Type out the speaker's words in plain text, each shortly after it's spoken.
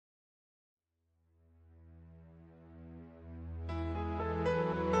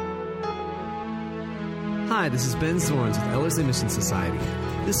Hi, this is Ben Zorns with Ellerslie Mission Society.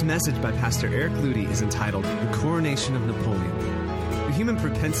 This message by Pastor Eric Ludy is entitled The Coronation of Napoleon. The human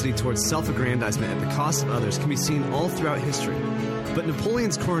propensity towards self-aggrandizement at the cost of others can be seen all throughout history, but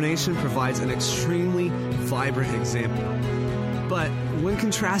Napoleon's coronation provides an extremely vibrant example. But when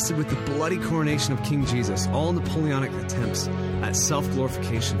contrasted with the bloody coronation of King Jesus, all Napoleonic attempts at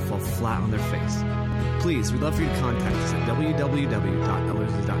self-glorification fall flat on their face. Please, we'd love for you to contact us at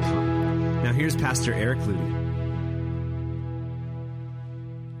www.ellerslie.com. Now here's Pastor Eric Ludy.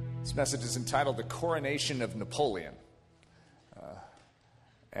 This message is entitled The Coronation of Napoleon.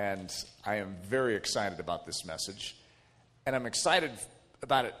 And I am very excited about this message. And I'm excited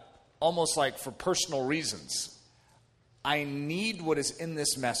about it almost like for personal reasons. I need what is in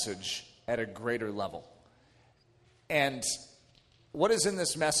this message at a greater level. And what is in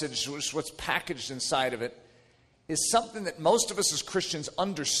this message, what's packaged inside of it, is something that most of us as Christians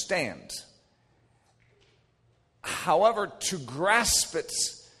understand. However, to grasp it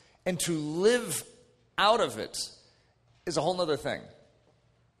and to live out of it is a whole other thing.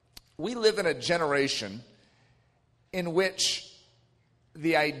 We live in a generation in which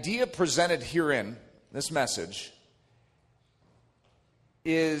the idea presented herein, this message,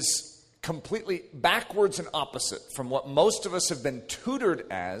 is completely backwards and opposite from what most of us have been tutored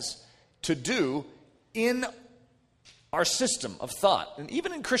as to do in our system of thought, and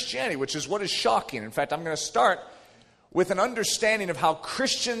even in Christianity, which is what is shocking. In fact, I'm going to start with an understanding of how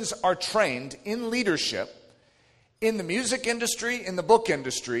Christians are trained in leadership, in the music industry, in the book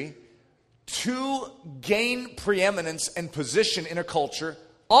industry, to gain preeminence and position in a culture,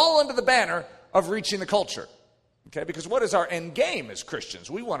 all under the banner of reaching the culture. Okay, because what is our end game as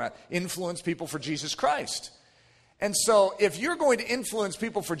Christians? We want to influence people for Jesus Christ. And so if you're going to influence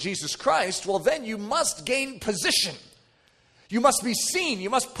people for Jesus Christ, well, then you must gain position. You must be seen. You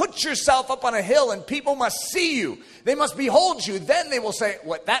must put yourself up on a hill and people must see you. They must behold you. Then they will say,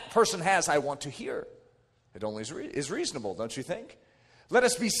 what that person has, I want to hear. It only is reasonable, don't you think? Let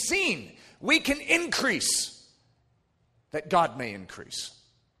us be seen. We can increase that God may increase.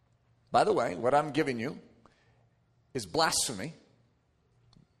 By the way, what I'm giving you is blasphemy.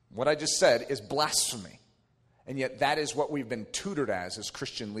 What I just said is blasphemy. And yet that is what we've been tutored as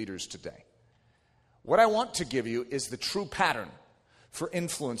Christian leaders today. What I want to give you is the true pattern for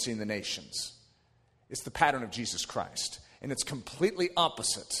influencing the nations. It's the pattern of Jesus Christ. And it's completely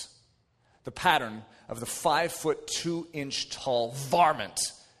opposite the pattern of the 5'2" tall varmint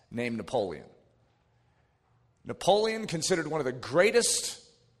named Napoleon. Napoleon, considered one of the greatest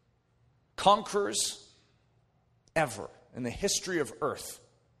conquerors ever in the history of Earth.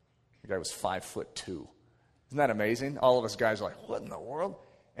 The guy was 5'2". Isn't that amazing? All of us guys are like, what in the world?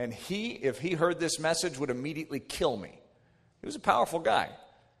 And he, if he heard this message, would immediately kill me. He was a powerful guy.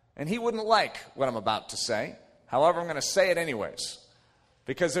 And he wouldn't like what I'm about to say. However, I'm going to say it anyways.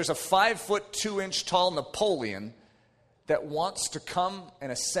 Because there's a 5'2" tall Napoleon that wants to come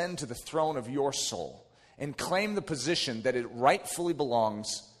and ascend to the throne of your soul and claim the position that it rightfully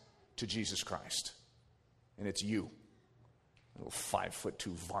belongs to Jesus Christ. And it's you, little 5'2"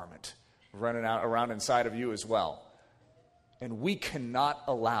 varmint, running out around inside of you as well. And we cannot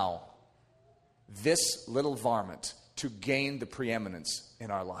allow this little varmint to gain the preeminence in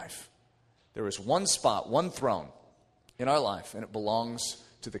our life. There is one spot, one throne in our life, and it belongs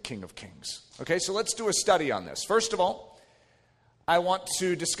to the King of Kings. Okay, so let's do a study on this. First of all, I want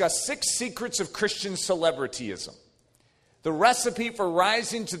to discuss 6 secrets of Christian celebrityism. The recipe for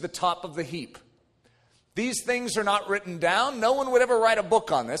rising to the top of the heap. These things are not written down. No one would ever write a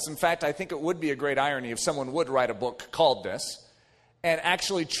book on this. In fact, I think it would be a great irony if someone would write a book called this and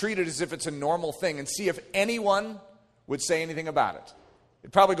actually treat it as if it's a normal thing and see if anyone would say anything about it.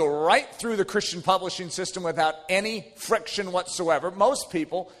 It'd probably go right through the Christian publishing system without any friction whatsoever. Most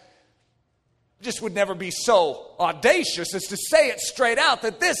people just would never be so audacious as to say it straight out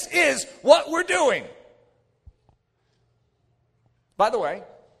that this is what we're doing. By the way,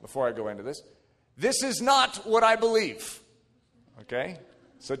 before I go into this is not what I believe, okay?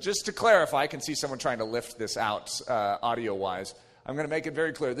 So just to clarify, I can see someone trying to lift this out audio-wise. I'm going to make it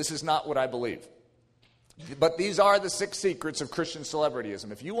very clear. This is not what I believe. But these are the 6 secrets of Christian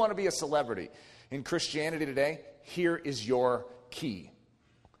celebrityism. If you want to be a celebrity in Christianity today, here is your key.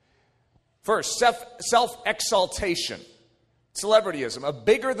 First, self-exaltation. Celebrityism, a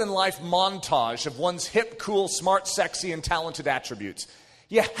bigger-than-life montage of one's hip, cool, smart, sexy, and talented attributes.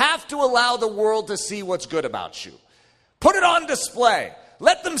 You have to allow the world to see what's good about you. Put it on display.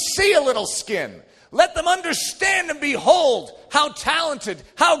 Let them see a little skin. Let them understand and behold how talented,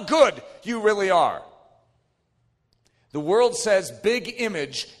 how good you really are. The world says big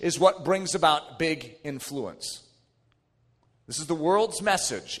image is what brings about big influence. This is the world's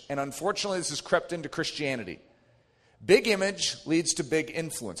message, and unfortunately this has crept into Christianity. Big image leads to big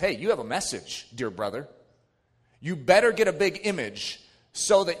influence. Hey, you have a message, dear brother. You better get a big image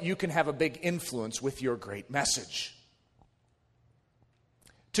so that you can have a big influence with your great message.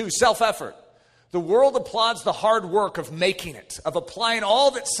 2, self-effort. The world applauds the hard work of making it, of applying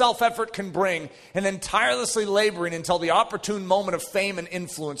all that self-effort can bring, and then tirelessly laboring until the opportune moment of fame and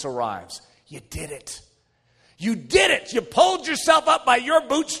influence arrives. You did it. You did it. You pulled yourself up by your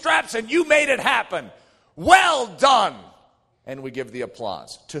bootstraps and you made it happen. Well done. And we give the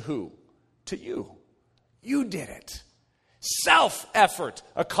applause. To who? To you. You did it. Self-effort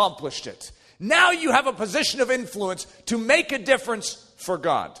accomplished it. Now you have a position of influence to make a difference for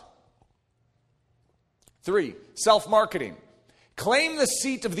God. 3, self-marketing. Claim the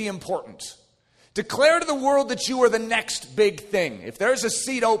seat of the important. Declare to the world that you are the next big thing. If there's a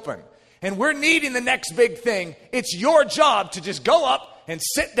seat open and we're needing the next big thing, it's your job to just go up and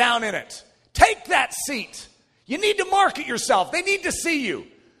sit down in it. Take that seat. You need to market yourself. They need to see you.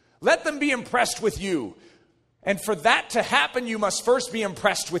 Let them be impressed with you. And for that to happen, you must first be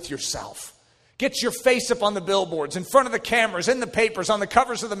impressed with yourself. Get your face up on the billboards, in front of the cameras, in the papers, on the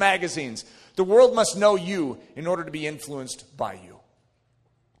covers of the magazines. The world must know you in order to be influenced by you.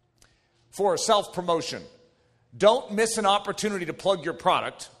 4, self-promotion. Don't miss an opportunity to plug your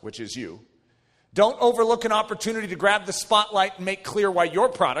product, which is you. Don't overlook an opportunity to grab the spotlight and make clear why your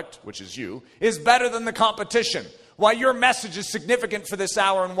product, which is you, is better than the competition. Why your message is significant for this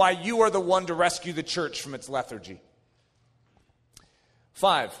hour and why you are the one to rescue the church from its lethargy.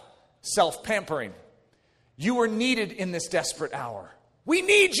 5, self-pampering. You are needed in this desperate hour. We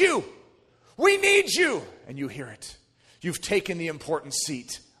need you. We need you. And you hear it. You've taken the important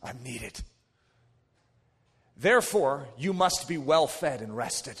seat. I'm needed. Therefore, you must be well fed and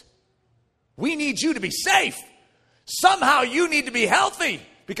rested. We need you to be safe. Somehow you need to be healthy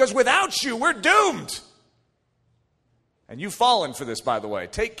because without you, we're doomed. And you've fallen for this, by the way.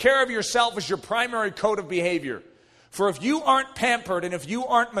 Take care of yourself as your primary code of behavior. For if you aren't pampered and if you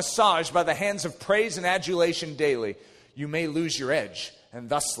aren't massaged by the hands of praise and adulation daily, you may lose your edge and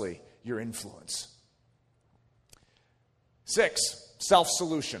thusly your influence. 6,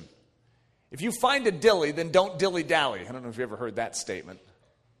 self-solution. If you find a dilly, then don't dilly-dally. I don't know if you ever heard that statement.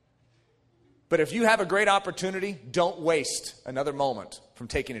 But if you have a great opportunity, don't waste another moment from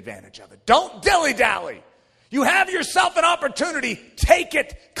taking advantage of it. Don't dilly-dally. You have yourself an opportunity. Take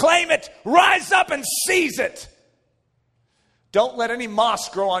it, claim it, rise up and seize it. Don't let any moss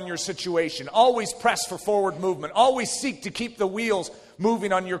grow on your situation. Always press for forward movement. Always seek to keep the wheels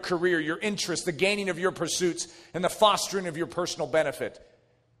moving on your career, your interests, the gaining of your pursuits, and the fostering of your personal benefit.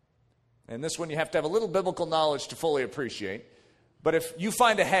 And this one you have to have a little biblical knowledge to fully appreciate. But if you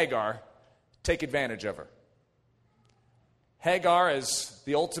find a Hagar, take advantage of her. Hagar is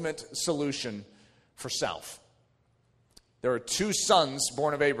the ultimate solution for self. There are 2 sons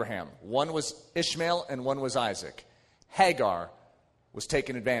born of Abraham. One was Ishmael and one was Isaac. Hagar was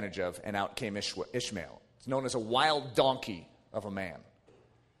taken advantage of, and out came Ishmael. It's known as a wild donkey of a man.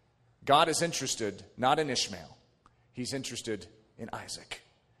 God is interested not in Ishmael. He's interested in Isaac.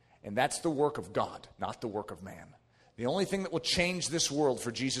 And that's the work of God, not the work of man. The only thing that will change this world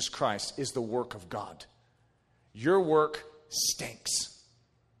for Jesus Christ is the work of God. Your work stinks.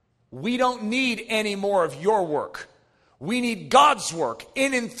 We don't need any more of your work. We need God's work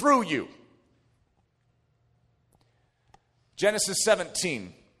in and through you. Genesis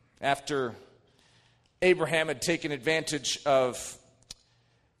 17, after Abraham had taken advantage of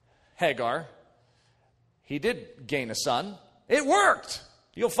Hagar, he did gain a son. It worked.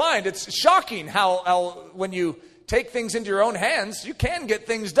 You'll find it's shocking how when you take things into your own hands, you can get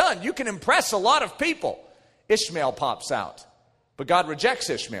things done. You can impress a lot of people. Ishmael pops out, but God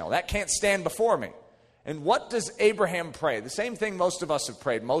rejects Ishmael. That can't stand before me. And what does Abraham pray? The same thing most of us have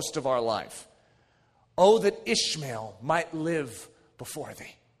prayed most of our life. Oh, that Ishmael might live before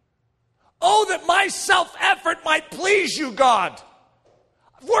thee. Oh, that my self-effort might please you, God.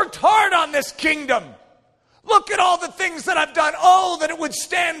 I've worked hard on this kingdom. Look at all the things that I've done. Oh, that it would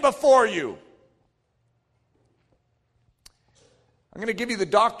stand before you. I'm going to give you the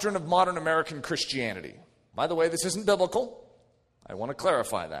doctrine of modern American Christianity. By the way, this isn't biblical. I want to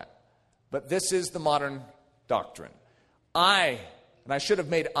clarify that. But this is the modern doctrine. And I should have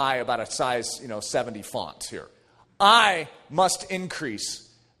made I about a size, 70 font here. I must increase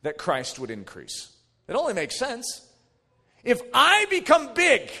that Christ would increase. It only makes sense. If I become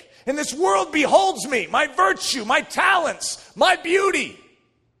big and this world beholds me, my virtue, my talents, my beauty,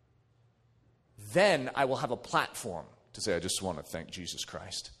 then I will have a platform to say, I just want to thank Jesus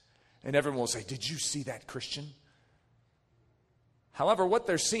Christ. And everyone will say, did you see that, Christian? However, what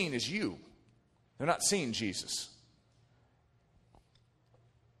they're seeing is you. They're not seeing Jesus.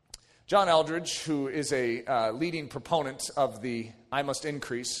 John Eldredge, who is a leading proponent of the I must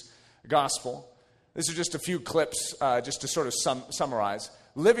increase gospel, these are just a few clips just to sort of summarize.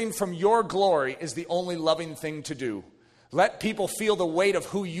 Living from your glory is the only loving thing to do. Let people feel the weight of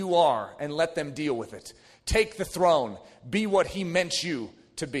who you are and let them deal with it. Take the throne. Be what he meant you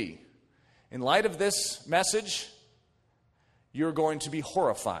to be. In light of this message, you're going to be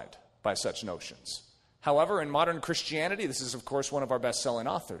horrified by such notions. However, in modern Christianity, this is, of course, one of our best-selling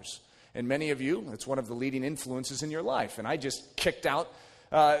authors. And many of you, it's one of the leading influences in your life. And I just kicked out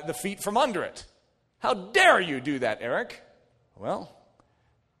the feet from under it. How dare you do that, Eric? Well,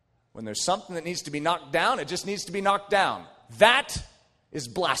 when there's something that needs to be knocked down, it just needs to be knocked down. That is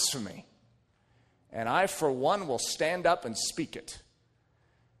blasphemy. And I, for one, will stand up and speak it.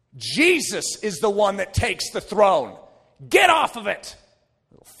 Jesus is the one that takes the throne. Get off of it,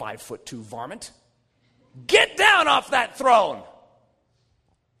 little 5'2" varmint. Get down off that throne.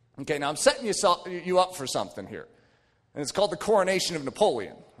 Okay, now I'm setting you up for something here. And it's called the Coronation of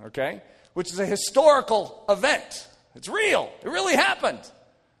Napoleon, okay? Which is a historical event. It's real. It really happened.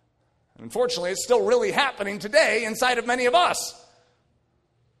 Unfortunately, it's still really happening today inside of many of us.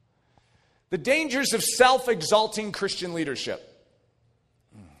 The dangers of self-exalting Christian leadership.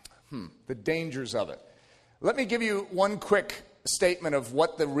 The dangers of it. Let me give you one quick statement of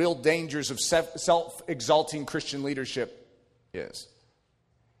what the real dangers of self-exalting Christian leadership is.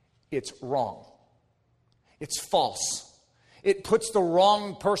 It's wrong. It's false. It puts the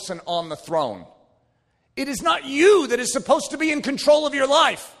wrong person on the throne. It is not you that is supposed to be in control of your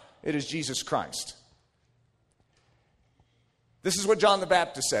life. It is Jesus Christ. This is what John the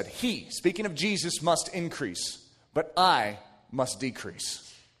Baptist said. He, speaking of Jesus, must increase, but I must decrease.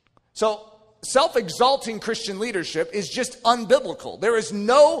 So, self-exalting Christian leadership is just unbiblical. There is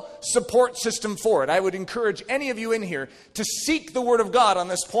no support system for it. I would encourage any of you in here to seek the Word of God on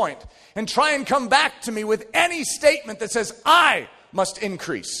this point and try and come back to me with any statement that says, I must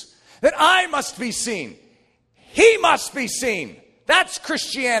increase, that I must be seen, he must be seen. That's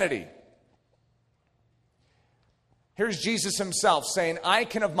Christianity. Here's Jesus himself saying, I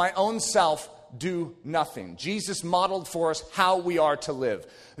can of my own self do nothing. Jesus modeled for us how we are to live.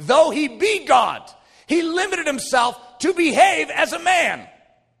 Though he be God, he limited himself to behave as a man.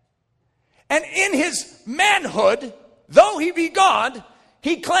 And in his manhood, though he be God,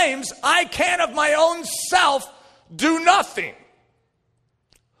 he claims, I can of my own self do nothing.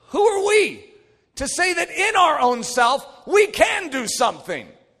 Who are we to say that in our own self we can do something?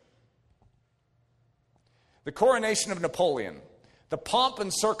 The coronation of Napoleon, the pomp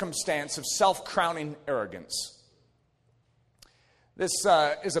and circumstance of self-crowning arrogance. This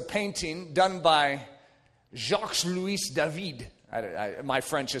is a painting done by Jacques-Louis David. My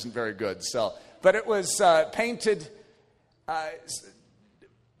French isn't very good, but it was painted.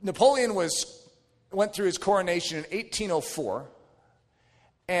 Napoleon went through his coronation in 1804,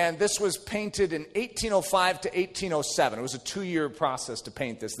 and this was painted in 1805 to 1807. It was a 2-year process to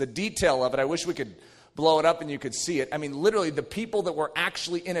paint this. The detail of it, I wish we could blow it up and you could see it. I mean, literally, the people that were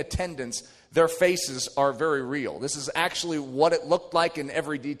actually in attendance, their faces are very real. This is actually what it looked like in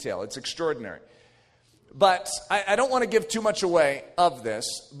every detail. It's extraordinary. But I don't want to give too much away of this,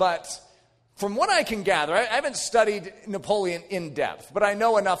 but from what I can gather, I haven't studied Napoleon in depth, but I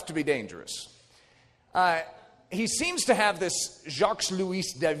know enough to be dangerous. He seems to have this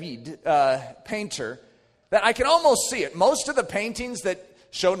Jacques-Louis David painter that I can almost see it. Most of the paintings that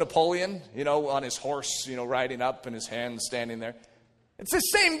show Napoleon, on his horse, riding up and his hand standing there. It's the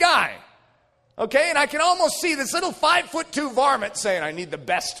same guy. Okay? And I can almost see this little 5'2" varmint saying, I need the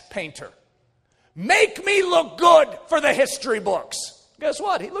best painter. Make me look good for the history books. Guess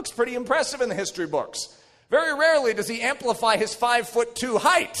what? He looks pretty impressive in the history books. Very rarely does he amplify his 5'2"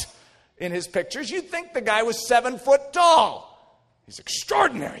 height in his pictures. You'd think the guy was 7 foot tall. He's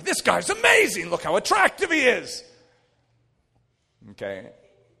extraordinary. This guy's amazing. Look how attractive he is. Okay?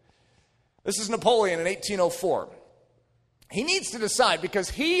 This is Napoleon in 1804. He needs to decide because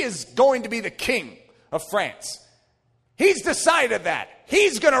he is going to be the king of France. He's decided that.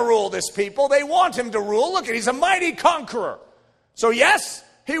 He's going to rule this people. They want him to rule. Look, he's a mighty conqueror. So yes,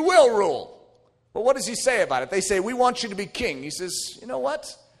 he will rule. But what does he say about it? They say, we want you to be king. He says, you know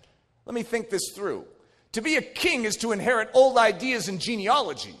what? Let me think this through. To be a king is to inherit old ideas and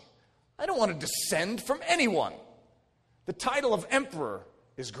genealogy. I don't want to descend from anyone. The title of emperor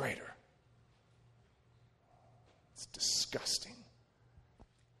is greater. It's disgusting.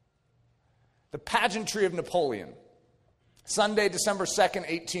 The pageantry of Napoleon Sunday, December 2nd,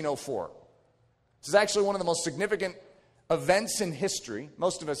 1804. This is actually one of the most significant events in history.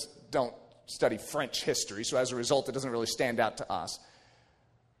 Most of us don't study French history, so as a result, it doesn't really stand out to us.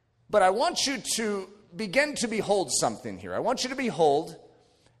 But I want you to begin to behold something here. I want you to behold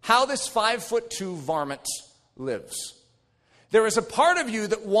how this 5'2" varmint lives. There is a part of you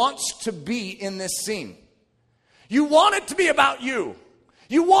that wants to be in this scene. You want it to be about you.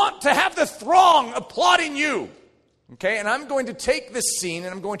 You want to have the throng applauding you. Okay, and I'm going to take this scene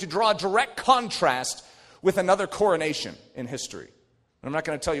and I'm going to draw a direct contrast with another coronation in history. And I'm not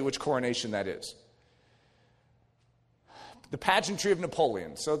going to tell you which coronation that is. The pageantry of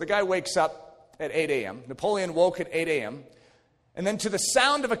Napoleon. So the guy wakes up at 8 a.m. Napoleon woke at 8 a.m. And then to the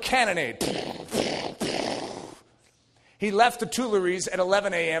sound of a cannonade, he left the Tuileries at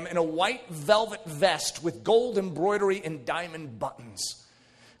 11 a.m. in a white velvet vest with gold embroidery and diamond buttons,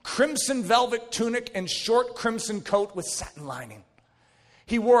 crimson velvet tunic and short crimson coat with satin lining.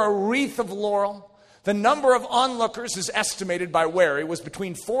 He wore a wreath of laurel. The number of onlookers, as estimated by Wary, was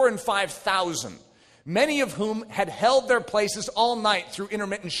between 4,000 and 5,000, many of whom had held their places all night through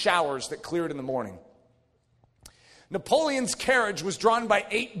intermittent showers that cleared in the morning. Napoleon's carriage was drawn by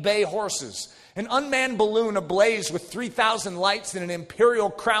 8 bay horses. An unmanned balloon ablaze with 3,000 lights in an imperial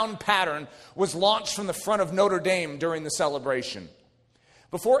crown pattern was launched from the front of Notre Dame during the celebration.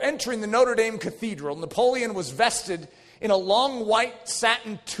 Before entering the Notre Dame Cathedral, Napoleon was vested in a long white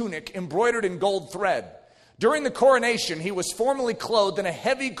satin tunic embroidered in gold thread. During the coronation, he was formally clothed in a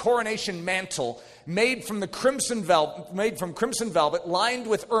heavy coronation mantle made from crimson velvet lined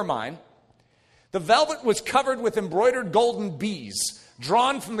with ermine. The velvet was covered with embroidered golden bees,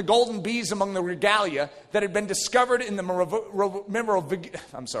 drawn from the golden bees among the regalia that had been discovered in the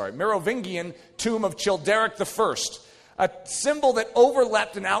Merovingian tomb of Childeric I, a symbol that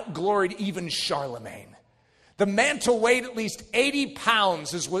overleapt and outgloried even Charlemagne. The mantle weighed at least 80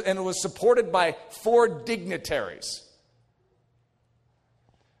 pounds and it was supported by 4 dignitaries.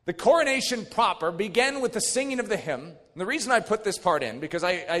 The coronation proper began with the singing of the hymn. And the reason I put this part in, because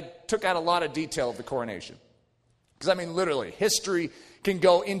I took out a lot of detail of the coronation. Because, I mean, literally, history can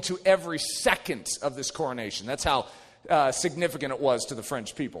go into every second of this coronation. That's how significant it was to the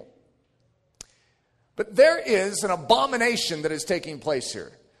French people. But there is an abomination that is taking place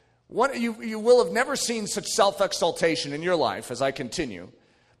here. You will have never seen such self-exaltation in your life as I continue.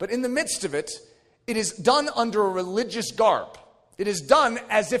 But in the midst of it, it is done under a religious garb. It is done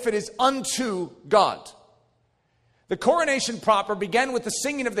as if it is unto God. The coronation proper began with the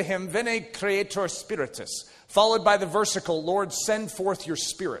singing of the hymn, Veni Creator Spiritus, followed by the versicle, Lord, send forth your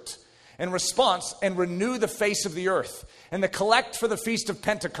Spirit. In response, and renew the face of the earth. And the collect for the Feast of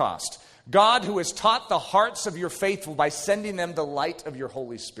Pentecost, God who has taught the hearts of your faithful by sending them the light of your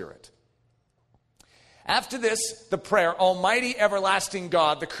Holy Spirit. After this, the prayer, Almighty everlasting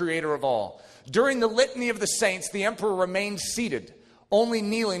God, the creator of all. During the litany of the saints, the emperor remained seated, only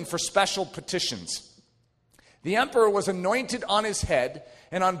kneeling for special petitions. The emperor was anointed on his head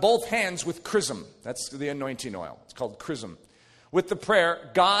and on both hands with chrism. That's the anointing oil. It's called chrism. With the prayer,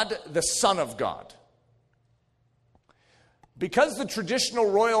 God, the Son of God. Because the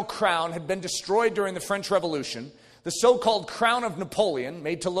traditional royal crown had been destroyed during the French Revolution, the so-called crown of Napoleon,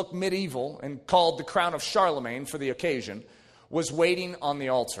 made to look medieval and called the crown of Charlemagne for the occasion, was waiting on the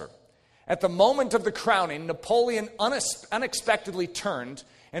altar. At the moment of the crowning, Napoleon unexpectedly turned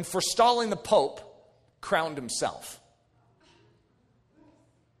and, forestalling the Pope, crowned himself.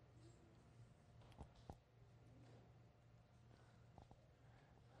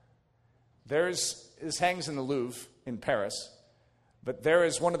 This hangs in the Louvre in Paris, but there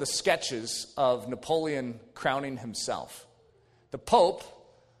is one of the sketches of Napoleon crowning himself. The Pope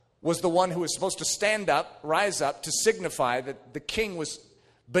was the one who was supposed to rise up to signify that the king was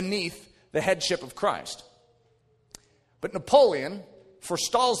beneath the headship of Christ. But Napoleon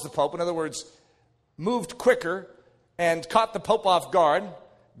forestalls the Pope, in other words, moved quicker and caught the Pope off guard,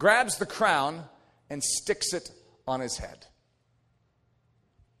 grabs the crown and sticks it on his head.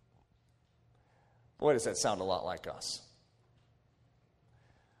 Boy, does that sound a lot like us.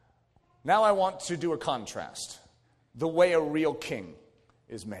 Now I want to do a contrast. The way a real king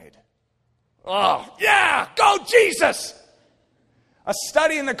is made. Oh, yeah! Go Jesus! A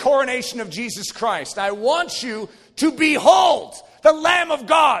study in the coronation of Jesus Christ. I want you to behold the Lamb of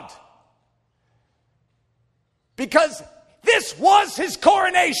God. Because this was his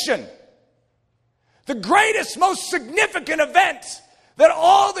coronation. The greatest, most significant event that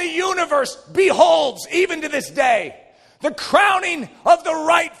all the universe beholds even to this day. The crowning of the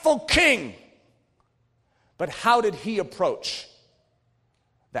rightful king. But how did he approach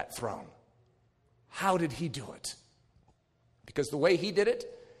that throne? How did he do it? Because the way he did it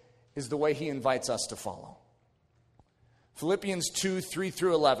is the way he invites us to follow. Philippians 2, 3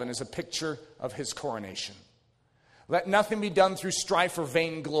 through 11 is a picture of his coronation. Let nothing be done through strife or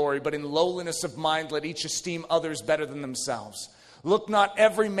vainglory, but in lowliness of mind let each esteem others better than themselves. Look not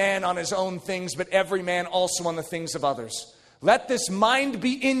every man on his own things, but every man also on the things of others. Let this mind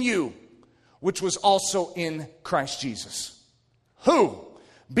be in you, which was also in Christ Jesus. Who,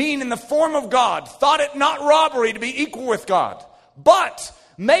 being in the form of God, thought it not robbery to be equal with God, but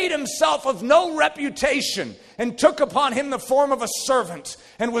made himself of no reputation, and took upon him the form of a servant,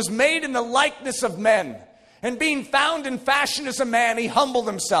 and was made in the likeness of men. And being found in fashion as a man, he humbled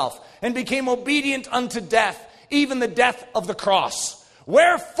himself, and became obedient unto death, even the death of the cross.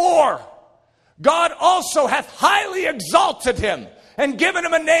 Wherefore, God also hath highly exalted him, and given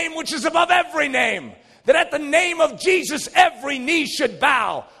him a name which is above every name, that at the name of Jesus every knee should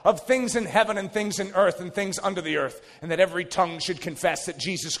bow, of things in heaven and things in earth and things under the earth, and that every tongue should confess that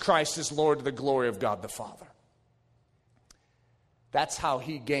Jesus Christ is Lord to the glory of God the Father. That's how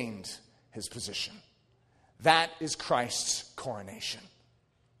he gained his position. That is Christ's coronation.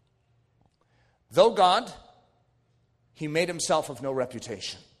 Though God, he made himself of no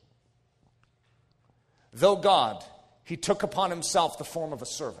reputation. Though God, he took upon himself the form of a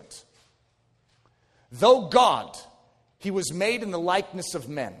servant. Though God, he was made in the likeness of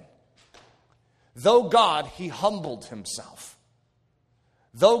men. Though God, he humbled himself.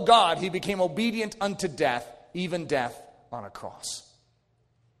 Though God, he became obedient unto death, even death on a cross.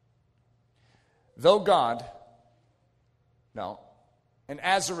 Though God, and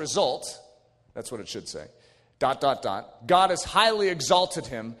as a result, that's what it should say, ... God has highly exalted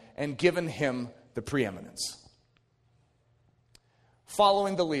him and given him the preeminence.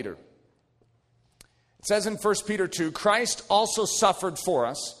 Following the leader. It says in 1 Peter 2, Christ also suffered for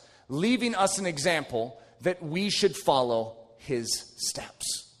us, leaving us an example that we should follow his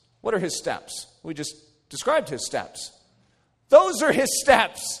steps. What are his steps? We just described his steps. Those are his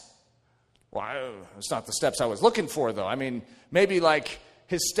steps. Well, it's not the steps I was looking for, though. I mean, maybe like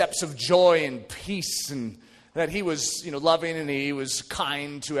his steps of joy and peace, and that he was, loving, and he was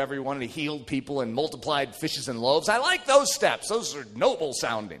kind to everyone, and he healed people and multiplied fishes and loaves. I like those steps. Those are noble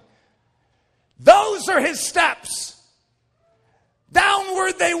sounding. Those are his steps.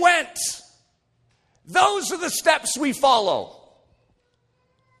 Downward they went. Those are the steps we follow.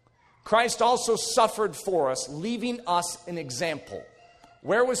 Christ also suffered for us, leaving us an example.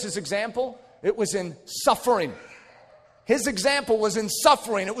 Where was his example? It was in suffering. His example was in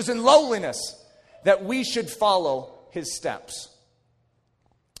suffering. It was in lowliness, that we should follow his steps.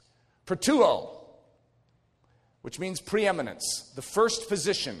 Pretuo, which means preeminence, the first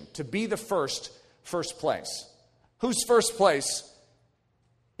position, to be the first place. Who's first place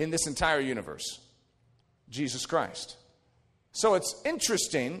in this entire universe? Jesus Christ. So it's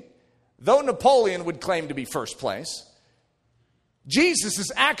interesting, though Napoleon would claim to be first place, Jesus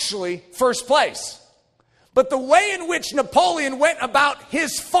is actually first place. But the way in which Napoleon went about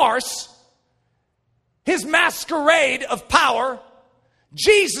his farce, his masquerade of power,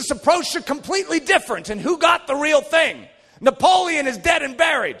 Jesus approached it completely different. And who got the real thing? Napoleon is dead and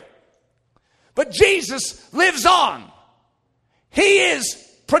buried. But Jesus lives on. He is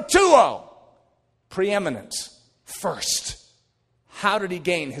pretuo, preeminent, first. How did he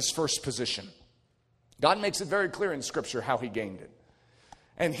gain his first position? God makes it very clear in Scripture how he gained it.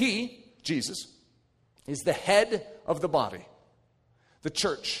 And he, Jesus, is the head of the body, the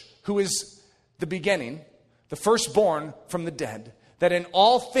church, who is the beginning, the firstborn from the dead, that in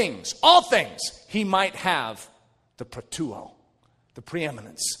all things, he might have the pretuo, the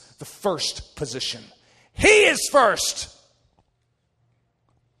preeminence, the first position. He is first.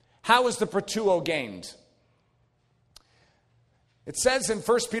 How is the pretuo gained? It says in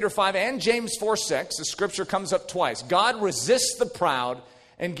 1 Peter 5 and James 4:6, the scripture comes up twice. God resists the proud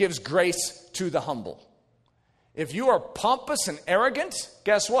and gives grace to the humble. If you are pompous and arrogant,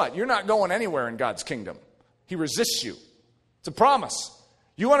 guess what? You're not going anywhere in God's kingdom. He resists you. It's a promise.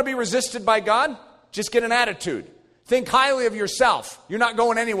 You want to be resisted by God? Just get an attitude. Think highly of yourself. You're not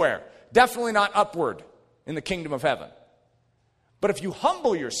going anywhere. Definitely not upward in the kingdom of heaven. But if you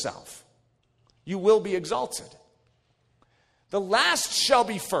humble yourself, you will be exalted. The last shall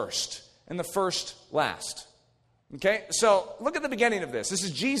be first, and the first last. Okay? So look at the beginning of this. This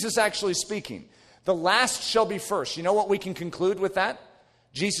is Jesus actually speaking. The last shall be first. You know what we can conclude with that?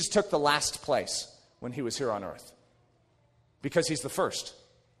 Jesus took the last place when he was here on earth. Because he's the first.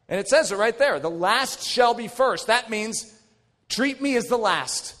 And it says it right there. The last shall be first. That means treat me as the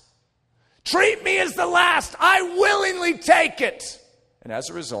last. Treat me as the last. I willingly take it. And as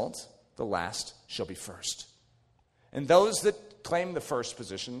a result, the last shall be first. And those that claim the first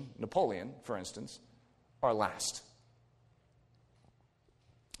position, Napoleon, for instance, are last.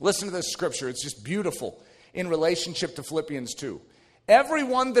 Listen to this scripture. It's just beautiful in relationship to Philippians 2.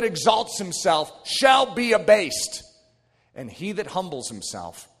 Everyone that exalts himself shall be abased, and he that humbles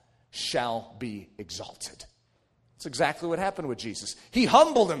himself shall be exalted. That's exactly what happened with Jesus. He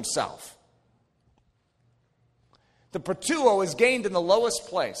humbled himself. The pertuo is gained in the lowest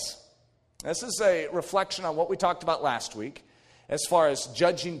place. This is a reflection on what we talked about last week as far as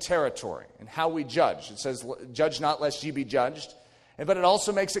judging territory and how we judge. It says, judge not lest ye be judged. But it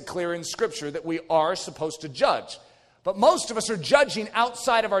also makes it clear in Scripture that we are supposed to judge. But most of us are judging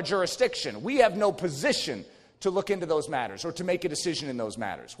outside of our jurisdiction. We have no position to look into those matters or to make a decision in those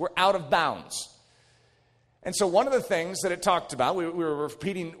matters. We're out of bounds. And so one of the things that it talked about, we were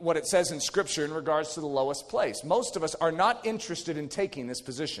repeating what it says in Scripture in regards to the lowest place. Most of us are not interested in taking this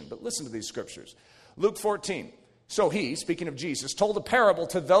position. But listen to these Scriptures. Luke 14. So he, speaking of Jesus, told a parable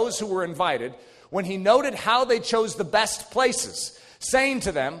to those who were invited when he noted how they chose the best places, saying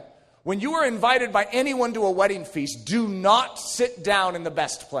to them, when you are invited by anyone to a wedding feast, do not sit down in the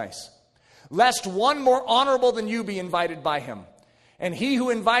best place, lest one more honorable than you be invited by him. And he who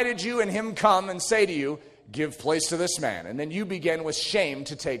invited you and him come and say to you, give place to this man. And then you begin with shame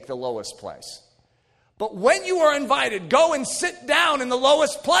to take the lowest place. But when you are invited, go and sit down in the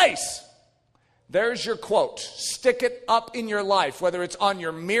lowest place. There's your quote. Stick it up in your life, whether it's on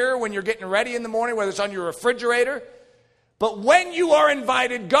your mirror when you're getting ready in the morning, whether it's on your refrigerator. But when you are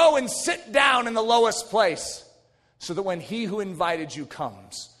invited, go and sit down in the lowest place, so that when he who invited you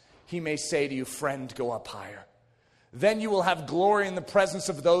comes, he may say to you, friend, go up higher. Then you will have glory in the presence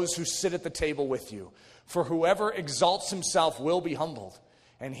of those who sit at the table with you. For whoever exalts himself will be humbled,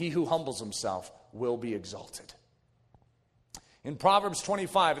 and he who humbles himself will be exalted. In Proverbs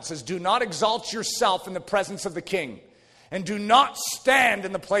 25, it says, do not exalt yourself in the presence of the king, and do not stand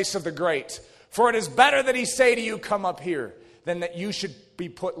in the place of the great. For it is better that he say to you, come up here, than that you should be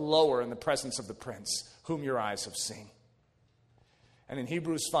put lower in the presence of the prince, whom your eyes have seen. And in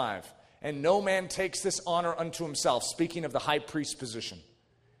Hebrews 5, and no man takes this honor unto himself, speaking of the high priest position,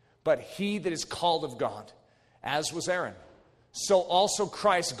 but he that is called of God, as was Aaron. So also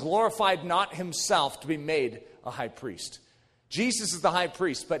Christ glorified not himself to be made a high priest. Jesus is the high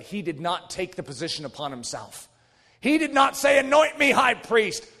priest, but he did not take the position upon himself. He did not say, anoint me high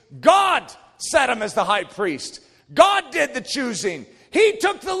priest. God set him as the high priest. God did the choosing. He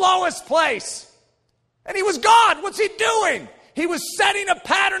took the lowest place. And he was God. What's he doing? He was setting a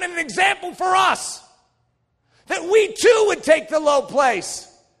pattern and an example for us. That we too would take the low place.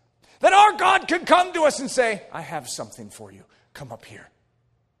 That our God could come to us and say, I have something for you. Come up here.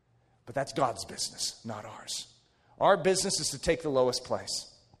 But that's God's business, not ours. Our business is to take the lowest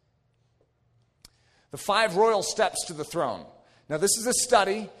place. The 5 royal steps to the throne. Now, this is a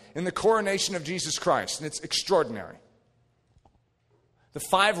study in the coronation of Jesus Christ, and it's extraordinary. The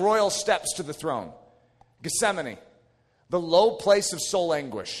 5 royal steps to the throne. Gethsemane, the low place of soul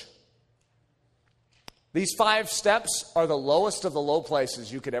anguish. These 5 steps are the lowest of the low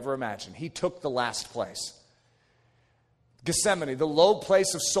places you could ever imagine. He took the last place. Gethsemane, the low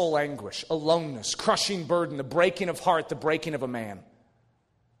place of soul anguish, aloneness, crushing burden, the breaking of heart, the breaking of a man.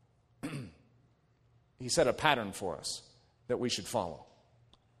 He set a pattern for us that we should follow.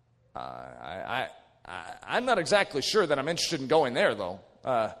 I'm not exactly sure that I'm interested in going there, though.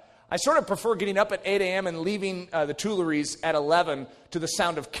 I sort of prefer getting up at 8 a.m. and leaving the Tuileries at 11 to the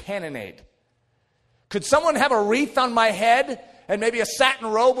sound of cannonade. Could someone have a wreath on my head and maybe a satin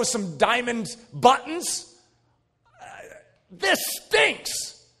robe with some diamond buttons? This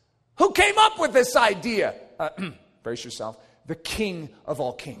stinks. Who came up with this idea? Brace yourself. The King of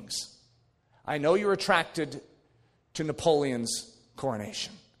all kings. I know you're attracted to Napoleon's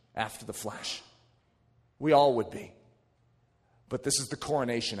coronation after the flesh. We all would be. But this is the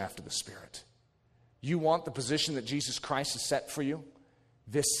coronation after the Spirit. You want the position that Jesus Christ has set for you?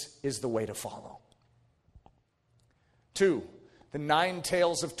 This is the way to follow. 2, the 9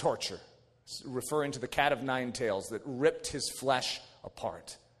 tails of torture. Referring to the cat of 9 tails that ripped his flesh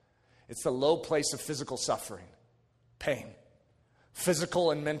apart. It's the low place of physical suffering, pain,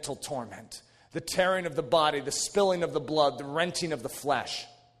 physical and mental torment, the tearing of the body, the spilling of the blood, the renting of the flesh.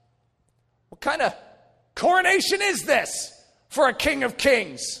 What kind of coronation is this for a king of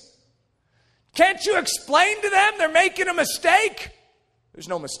kings? Can't you explain to them they're making a mistake? There's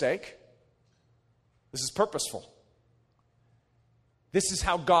no mistake. This is purposeful. This is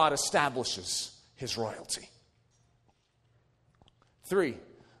how God establishes his royalty. 3,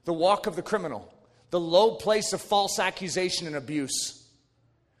 the walk of the criminal, the low place of false accusation and abuse.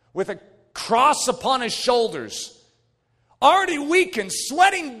 With a cross upon his shoulders, already weakened,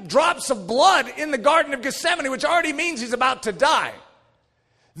 sweating drops of blood in the Garden of Gethsemane, which already means he's about to die.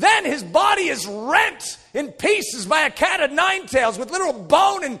 Then his body is rent in pieces by a cat of nine tails with literal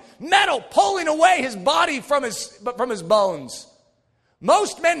bone and metal pulling away his body from his bones.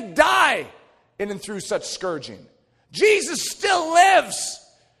 Most men die in and through such scourging. Jesus still lives.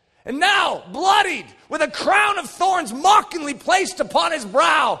 And now, bloodied, with a crown of thorns mockingly placed upon his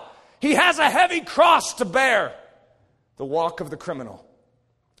brow, he has a heavy cross to bear. The walk of the criminal,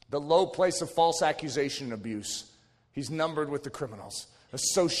 the low place of false accusation and abuse. He's numbered with the criminals,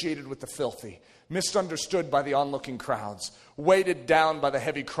 associated with the filthy, misunderstood by the onlooking crowds, weighted down by the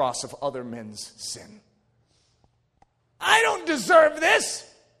heavy cross of other men's sin. I don't deserve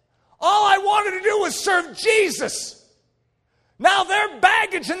this. All I wanted to do was serve Jesus. Now their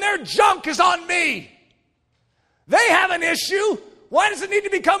baggage and their junk is on me. They have an issue. Why does it need to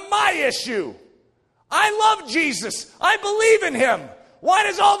become my issue? I love Jesus. I believe in him. Why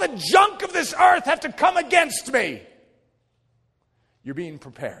does all the junk of this earth have to come against me? You're being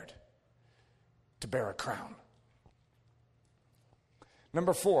prepared to bear a crown.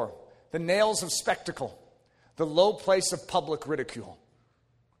 Number 4, the nails of spectacle, the low place of public ridicule.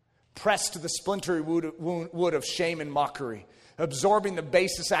 Pressed to the splintery wood of shame and mockery, absorbing the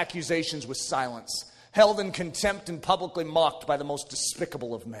basest accusations with silence, held in contempt and publicly mocked by the most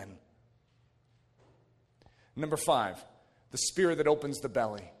despicable of men. Number 5, the spear that opens the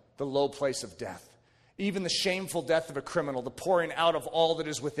belly, the low place of death. Even the shameful death of a criminal, the pouring out of all that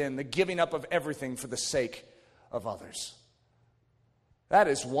is within, the giving up of everything for the sake of others. That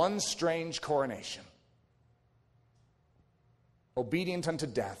is one strange coronation. Obedient unto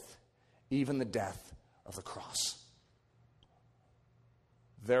death, even the death of the cross.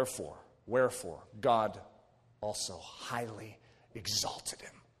 Therefore, wherefore, God also highly exalted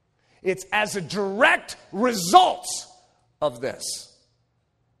him. It's as a direct result of this.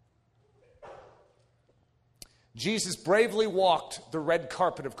 Jesus bravely walked the red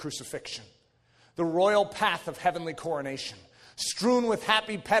carpet of crucifixion, the royal path of heavenly coronation, strewn with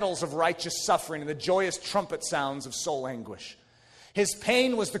happy petals of righteous suffering and the joyous trumpet sounds of soul anguish. His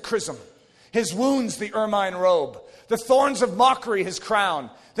pain was the chrism, his wounds the ermine robe, the thorns of mockery his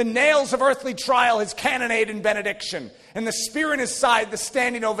crown, the nails of earthly trial his cannonade and benediction, and the spear in his side the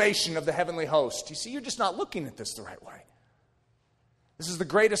standing ovation of the heavenly host. You see, you're just not looking at this the right way. This is the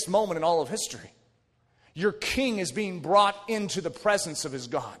greatest moment in all of history. Your king is being brought into the presence of his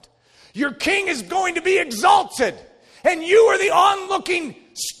God. Your king is going to be exalted. And you are the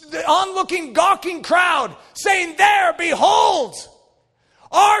onlooking, gawking crowd saying, there, behold,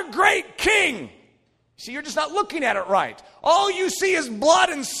 our great king. See, you're just not looking at it right. All you see is blood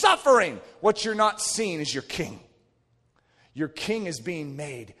and suffering. What you're not seeing is your king. Your king is being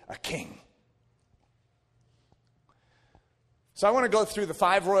made a king. So I want to go through the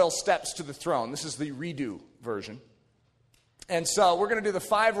 5 royal steps to the throne. This is the redo version. And so we're going to do the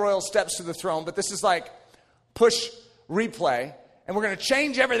 5 royal steps to the throne, but this is like push replay, and we're going to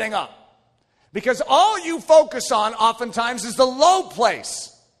change everything up. Because all you focus on oftentimes is the low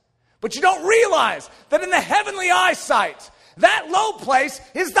place. But you don't realize that in the heavenly eyesight, that low place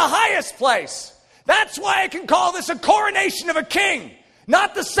is the highest place. That's why I can call this a coronation of a king,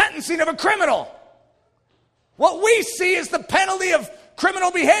 not the sentencing of a criminal. What we see is the penalty of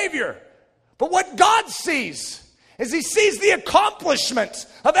criminal behavior. But what God sees is he sees the accomplishment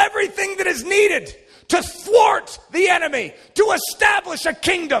of everything that is needed to thwart the enemy, to establish a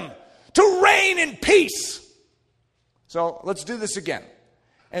kingdom, to reign in peace. So let's do this again.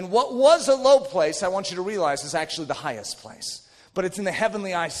 And what was a low place, I want you to realize, is actually the highest place. But it's in the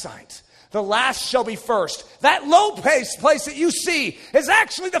heavenly eyesight. The last shall be first. That low place that you see is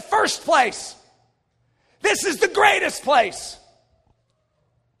actually the first place. This is the greatest place.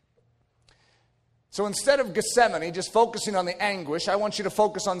 So instead of Gethsemane, just focusing on the anguish, I want you to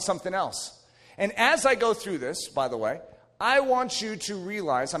focus on something else. And as I go through this, by the way, I want you to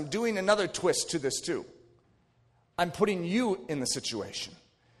realize I'm doing another twist to this too. I'm putting you in the situation.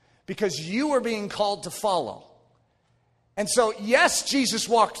 Because you are being called to follow. And so, yes, Jesus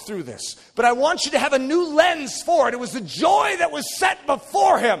walked through this. But I want you to have a new lens for it. It was the joy that was set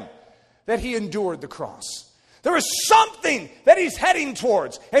before him that he endured the cross. There is something that he's heading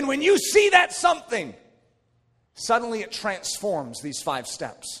towards. And when you see that something, suddenly it transforms these 5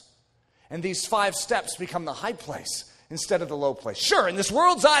 steps. And these 5 steps become the high place instead of the low place. Sure, in this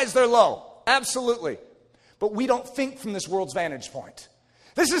world's eyes, they're low. Absolutely. But we don't think from this world's vantage point.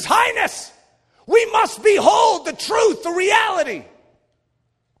 This is highness. We must behold the truth, the reality.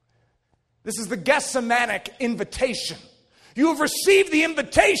 This is the Gethsemanic invitation. You have received the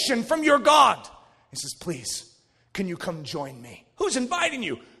invitation from your God. He says, please, Can you come join me? Who's inviting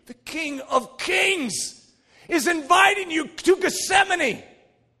you? The King of Kings is inviting you to Gethsemane,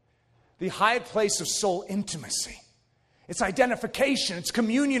 the high place of soul intimacy. It's identification. It's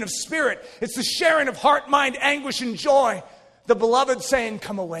communion of spirit. It's the sharing of heart, mind, anguish, and joy. The beloved saying,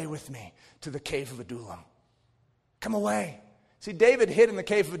 come away with me to the cave of Adullam. Come away. See, David hid in the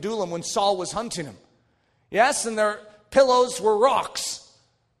cave of Adullam when Saul was hunting him. Yes, and their pillows were rocks.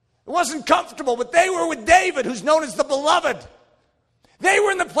 It wasn't comfortable, but they were with David, who's known as the beloved. They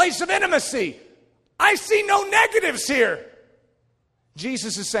were in the place of intimacy. I see no negatives here.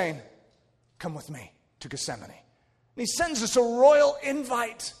 Jesus is saying, come with me to Gethsemane. And he sends us a royal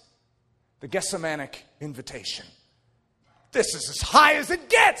invite, the Gethsemanic invitation. This is as high as it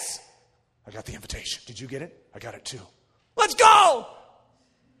gets. I got the invitation. Did you get it? I got it too. Let's go.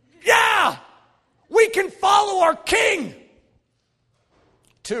 Yeah. We can follow our King.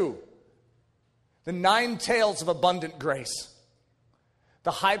 2, the 9 tales of abundant grace.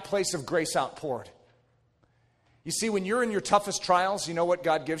 The high place of grace outpoured. You see, when you're in your toughest trials, you know what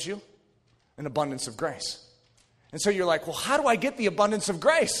God gives you? An abundance of grace. And so you're like, well, how do I get the abundance of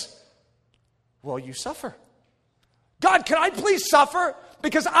grace? Well, you suffer. God, can I please suffer?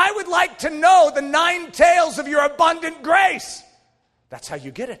 Because I would like to know the 9 tales of your abundant grace. That's how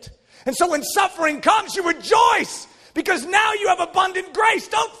you get it. And so when suffering comes, you rejoice. Because now you have abundant grace.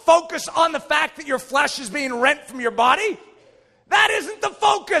 Don't focus on the fact that your flesh is being rent from your body. That isn't the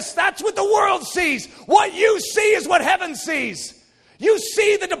focus. That's what the world sees. What you see is what heaven sees. You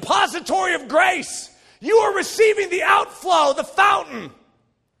see the depository of grace. You are receiving the outflow, the fountain.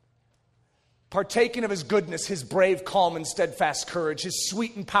 Partaking of his goodness, his brave, calm, and steadfast courage, his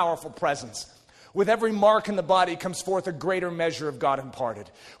sweet and powerful presence. With every mark in the body comes forth a greater measure of God imparted.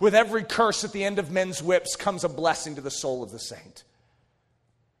 With every curse at the end of men's whips comes a blessing to the soul of the saint.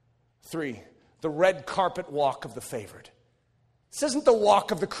 3, the red carpet walk of the favored. This isn't the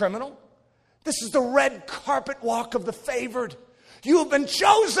walk of the criminal. This is the red carpet walk of the favored. You have been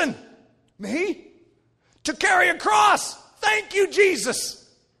chosen, me, to carry a cross. Thank you, Jesus.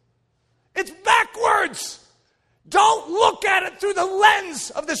 It's backwards. Don't look at it through the lens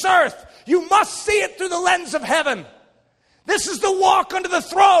of this earth. You must see it through the lens of heaven. This is the walk under the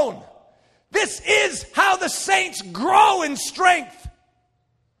throne. This is how the saints grow in strength.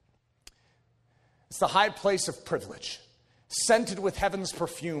 It's the high place of privilege, scented with heaven's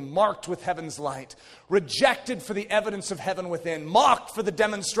perfume, marked with heaven's light, rejected for the evidence of heaven within, mocked for the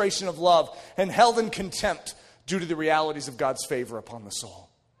demonstration of love, and held in contempt due to the realities of God's favor upon the soul.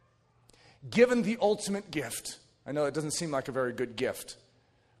 Given the ultimate gift, I know it doesn't seem like a very good gift,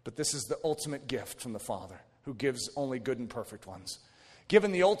 but this is the ultimate gift from the Father, who gives only good and perfect ones.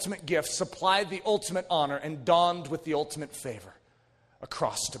 Given the ultimate gift, supplied the ultimate honor, and donned with the ultimate favor, a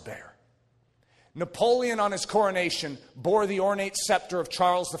cross to bear. Napoleon on his coronation bore the ornate scepter of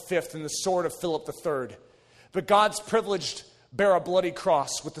Charles V and the sword of Philip III. But God's privileged bear a bloody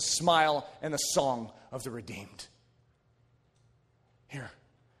cross with the smile and the song of the redeemed.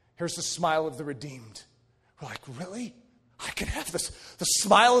 Here's the smile of the redeemed. We're like, really? I can have this, the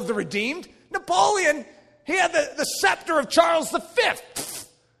smile of the redeemed? Napoleon, he had the scepter of Charles V.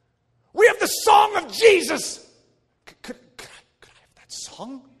 We have the song of Jesus. Could I have that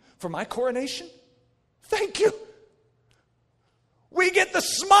song for my coronation? Thank you. We get the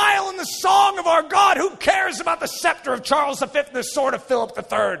smile and the song of our God. Who cares about the scepter of Charles V and the sword of Philip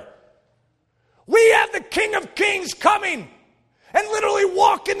III? We have the King of Kings coming and literally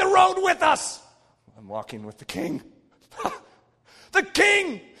walking the road with us. I'm walking with the King. The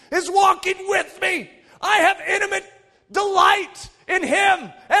King is walking with me. I have intimate delight in him.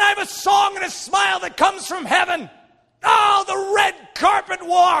 And I have a song and a smile that comes from heaven. Oh, the red carpet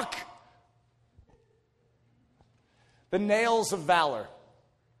walk. The nails of valor.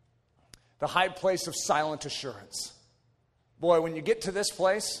 The high place of silent assurance. Boy, when you get to this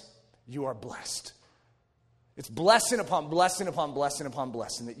place, you are blessed. It's blessing upon blessing upon blessing upon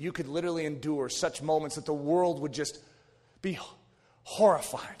blessing that you could literally endure such moments that the world would just be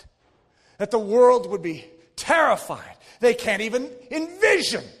horrified. That the world would be terrified. They can't even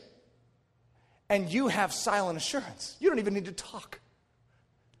envision. And you have silent assurance. You don't even need to talk.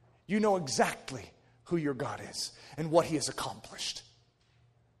 You know exactly who your God is and what he has accomplished.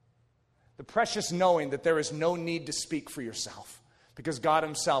 The precious knowing that there is no need to speak for yourself because God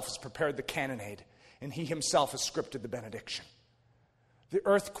himself has prepared the cannonade and he himself has scripted the benediction. The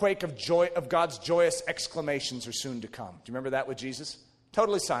earthquake of joy of God's joyous exclamations are soon to come. Do you remember that with Jesus?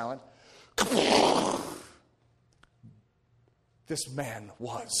 Totally silent. This man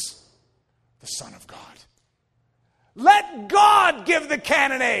was the Son of God. Let God give the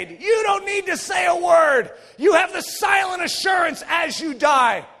cannonade. You don't need to say a word. You have the silent assurance as you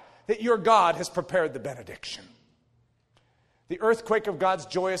die that your God has prepared the benediction. The earthquake of God's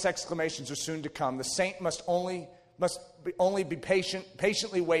joyous exclamations are soon to come. The saint must only be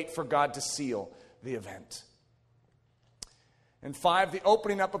patiently wait for God to seal the event. And 5, the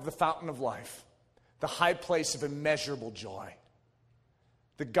opening up of the fountain of life, the high place of immeasurable joy,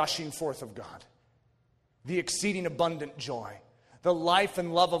 the gushing forth of God, the exceeding abundant joy, the life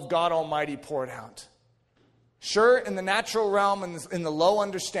and love of God Almighty poured out. Sure, in the natural realm and in the low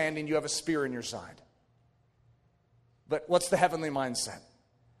understanding, you have a spear in your side. But what's the heavenly mindset?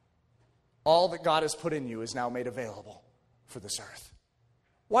 All that God has put in you is now made available for this earth.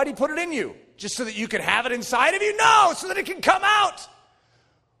 Why did he put it in you? Just so that you could have it inside of you? No, so that it can come out.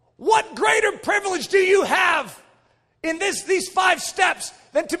 What greater privilege do you have in these 5 steps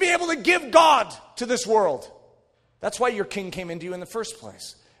than to be able to give God to this world? That's why your king came into you in the first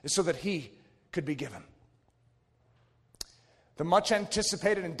place, is so that he could be given. The much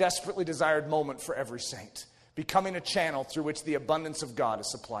anticipated and desperately desired moment for every saint, becoming a channel through which the abundance of God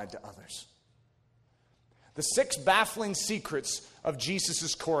is supplied to others. The 6 baffling secrets of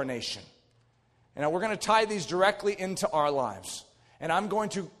Jesus' coronation. And now we're going to tie these directly into our lives. And I'm going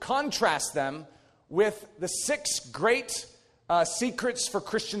to contrast them with the 6 great secrets for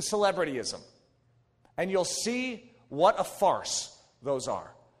Christian celebrityism. And you'll see what a farce those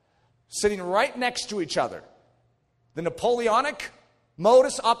are. Sitting right next to each other. The Napoleonic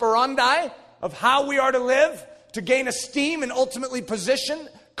modus operandi of how we are to live, to gain esteem and ultimately position,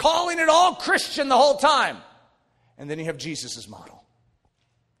 calling it all Christian the whole time. And then you have Jesus' model.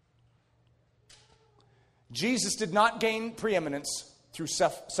 Jesus did not gain preeminence through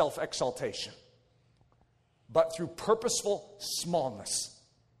self-exaltation, but through purposeful smallness.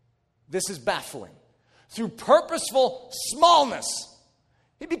 This is baffling. Through purposeful smallness.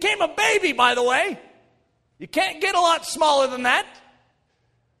 He became a baby, by the way. You can't get a lot smaller than that.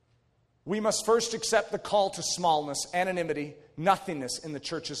 We must first accept the call to smallness, anonymity, nothingness in the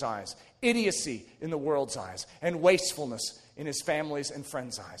church's eyes, idiocy in the world's eyes, and wastefulness in his families and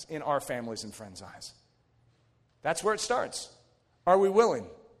friends' eyes, in our families and friends' eyes. That's where it starts. Are we willing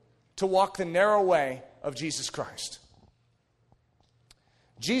to walk the narrow way of Jesus Christ?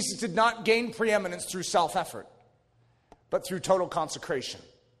 Jesus did not gain preeminence through self-effort, but through total consecration.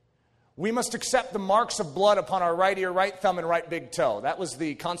 We must accept the marks of blood upon our right ear, right thumb, and right big toe. That was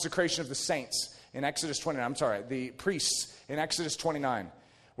the consecration of the saints in Exodus 29. The priests in Exodus 29,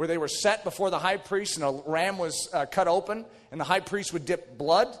 where they were set before the high priest, and a ram was cut open, and the high priest would dip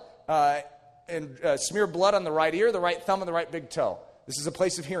blood and smear blood on the right ear, the right thumb, and the right big toe. This is a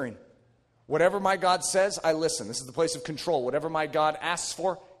place of hearing. Whatever my God says, I listen. This is the place of control. Whatever my God asks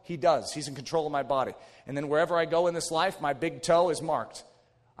for, he does. He's in control of my body. And then wherever I go in this life, my big toe is marked.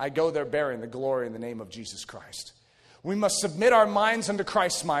 I go there bearing the glory in the name of Jesus Christ. We must submit our minds unto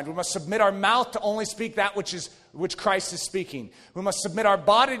Christ's mind. We must submit our mouth to only speak that which Christ is speaking. We must submit our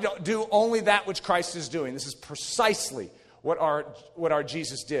body to do only that which Christ is doing. This is precisely what our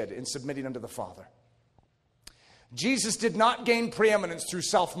Jesus did in submitting unto the Father. Jesus did not gain preeminence through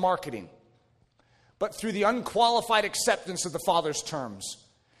self-marketing, but through the unqualified acceptance of the Father's terms.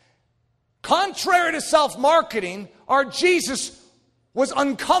 Contrary to self-marketing, our Jesus was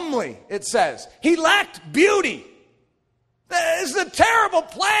uncomely, it says. He lacked beauty. This is a terrible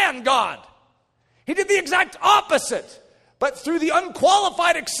plan, God. He did the exact opposite. But through the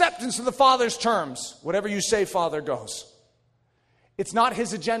unqualified acceptance of the Father's terms, whatever you say, Father, goes. It's not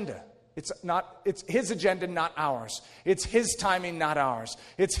his agenda. It's his agenda, not ours. It's his timing, not ours.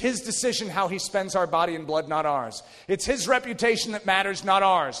 It's his decision how he spends our body and blood, not ours. It's his reputation that matters, not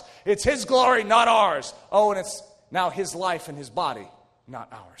ours. It's his glory, not ours. Oh, and it's now his life and his body,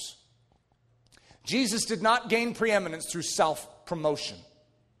 not ours. Jesus did not gain preeminence through self-promotion,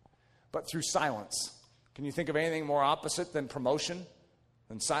 but through silence. Can you think of anything more opposite than promotion,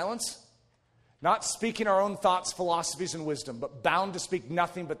 than silence? Not speaking our own thoughts, philosophies, and wisdom, but bound to speak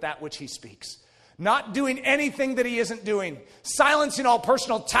nothing but that which he speaks. Not doing anything that he isn't doing. Silencing all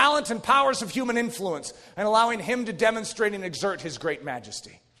personal talent and powers of human influence, and allowing him to demonstrate and exert his great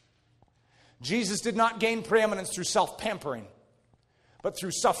majesty. Jesus did not gain preeminence through self-pampering, but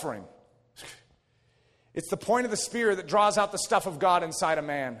through suffering. It's the point of the spear that draws out the stuff of God inside a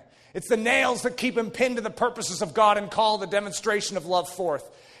man. It's the nails that keep him pinned to the purposes of God and call the demonstration of love forth.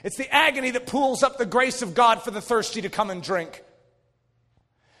 It's the agony that pools up the grace of God for the thirsty to come and drink.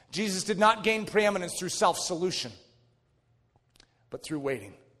 Jesus did not gain preeminence through self-solution, but through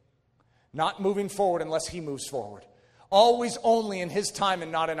waiting. Not moving forward unless he moves forward. Always only in his time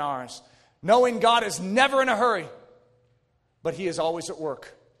and not in ours. Knowing God is never in a hurry. But he is always at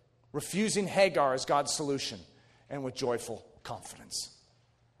work, refusing Hagar as God's solution, and with joyful confidence.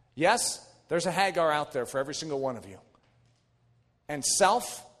 Yes, there's a Hagar out there for every single one of you. And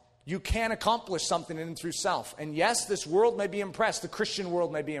self, you can accomplish something in and through self. And yes, this world may be impressed, the Christian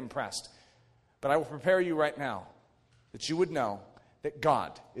world may be impressed. But I will prepare you right now that you would know that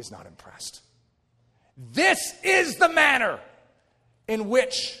God is not impressed. This is the manner in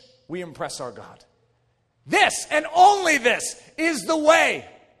which we impress our God. This and only this is the way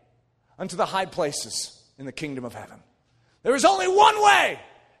unto the high places in the kingdom of heaven. There is only one way,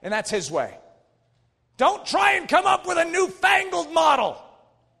 and that's his way. Don't try and come up with a newfangled model.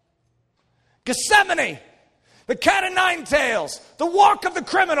 Gethsemane, the cat o' nine tails, the walk of the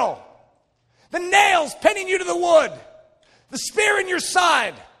criminal, the nails pinning you to the wood, the spear in your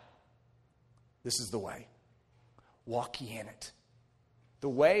side. This is the way. Walk ye in it. The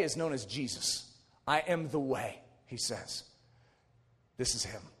way is known as Jesus. I am the way, he says. This is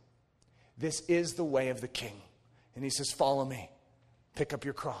him. This is the way of the King. And he says, follow me. Pick up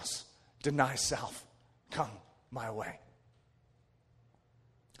your cross. Deny self. Come my way.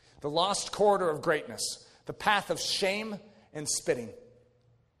 The lost corridor of greatness. The path of shame and spitting.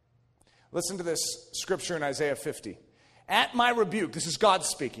 Listen to this scripture in Isaiah 50. At my rebuke, this is God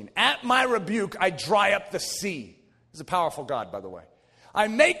speaking. At my rebuke, I dry up the sea. This is a powerful God, by the way. I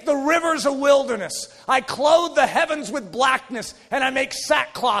make the rivers a wilderness. I clothe the heavens with blackness, and I make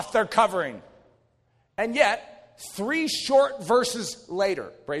sackcloth their covering. And yet, 3 short verses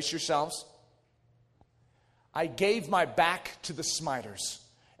later, brace yourselves, I gave my back to the smiters,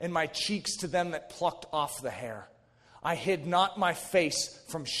 and my cheeks to them that plucked off the hair. I hid not my face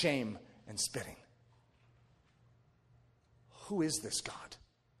from shame and spitting. Who is this God?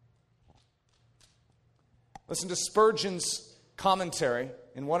 Listen to Spurgeon's commentary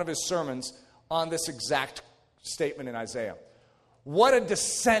in one of his sermons on this exact statement in Isaiah. What a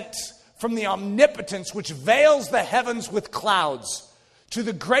descent from the omnipotence which veils the heavens with clouds to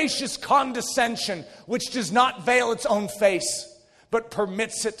the gracious condescension which does not veil its own face, but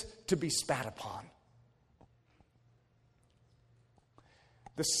permits it to be spat upon.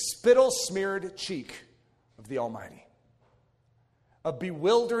 The spittle-smeared cheek of the Almighty. A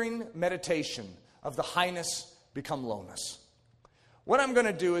bewildering meditation of the highness become lowness. What I'm going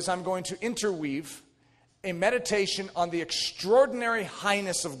to do is I'm going to interweave a meditation on the extraordinary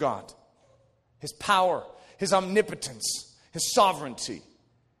highness of God, his power, his omnipotence, his sovereignty,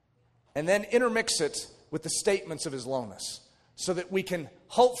 and then intermix it with the statements of his lowness so that we can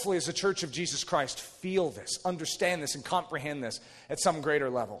hopefully as a Church of Jesus Christ feel this, understand this, and comprehend this at some greater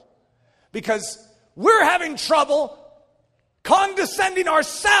level. Because we're having trouble condescending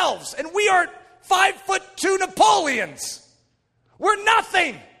ourselves, and we are 5'2" Napoleons. We're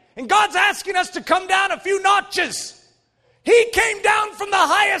nothing. And God's asking us to come down a few notches. He came down from the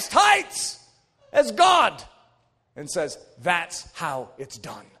highest heights as God and says, that's how it's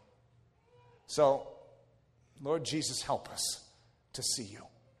done. So, Lord Jesus, help us to see you.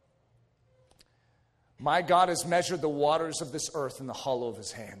 My God has measured the waters of this earth in the hollow of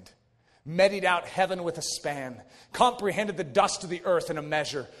his hand, meted out heaven with a span, comprehended the dust of the earth in a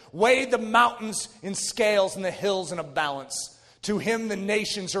measure, weighed the mountains in scales and the hills in a balance. To him the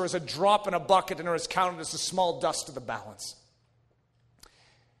nations are as a drop in a bucket and are as counted as the small dust of the balance.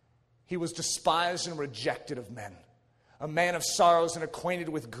 He was despised and rejected of men, a man of sorrows and acquainted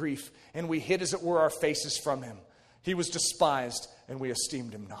with grief, and we hid as it were our faces from him. He was despised and we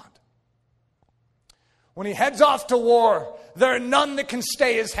esteemed him not. When he heads off to war, there are none that can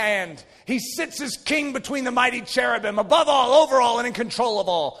stay his hand. He sits as king between the mighty cherubim, above all, over all, and in control of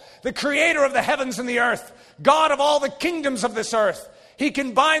all. The creator of the heavens and the earth, God of all the kingdoms of this earth. He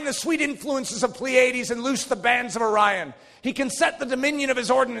can bind the sweet influences of Pleiades and loose the bands of Orion. He can set the dominion of his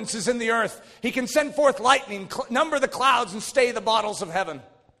ordinances in the earth. He can send forth lightning, number the clouds, and stay the bottles of heaven.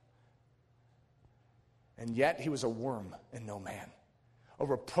 And yet he was a worm and no man, a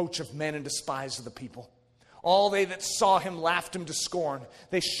reproach of men and despised of the people. All they that saw him laughed him to scorn.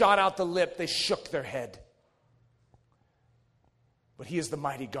 They shot out the lip, they shook their head. But he is the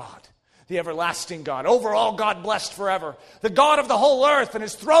mighty God, the everlasting God, over all God blessed forever, the God of the whole earth, and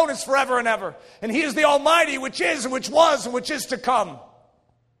his throne is forever and ever. And he is the Almighty, which is, and which was, and which is to come.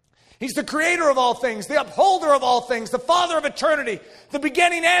 He's the creator of all things, the upholder of all things, the Father of eternity, the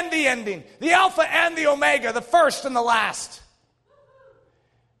beginning and the ending, the Alpha and the Omega, the first and the last.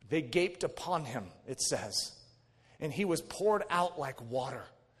 They gaped upon him, it says, and he was poured out like water,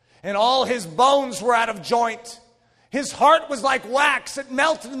 and all his bones were out of joint. His heart was like wax, it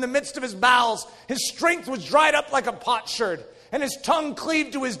melted in the midst of his bowels. His strength was dried up like a potsherd, and his tongue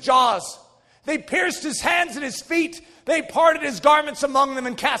cleaved to his jaws. They pierced his hands and his feet. They parted his garments among them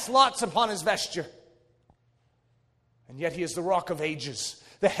and cast lots upon his vesture. And yet he is the rock of ages,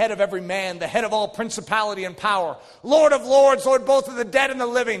 the head of every man, the head of all principality and power, Lord of lords, Lord both of the dead and the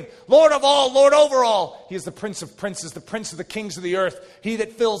living, Lord of all, Lord over all. He is the Prince of princes, the Prince of the kings of the earth, he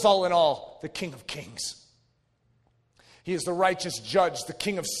that fills all in all, the King of kings. He is the righteous judge, the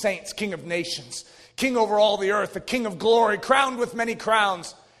King of saints, King of nations, King over all the earth, the King of glory, crowned with many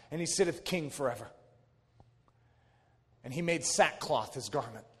crowns, and he sitteth king forever. And he made sackcloth his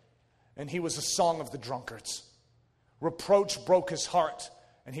garment, and he was a song of the drunkards. Reproach broke his heart,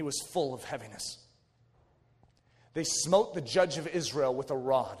 and he was full of heaviness. They smote the judge of Israel with a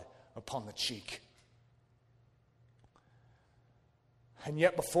rod upon the cheek. And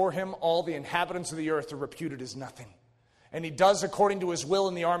yet before him all the inhabitants of the earth are reputed as nothing. And he does according to his will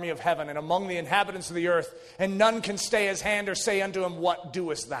in the army of heaven and among the inhabitants of the earth, and none can stay his hand or say unto him, What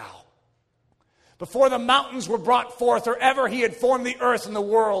doest thou? Before the mountains were brought forth, or ever he had formed the earth and the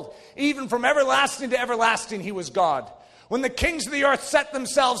world, even from everlasting to everlasting he was God. When the kings of the earth set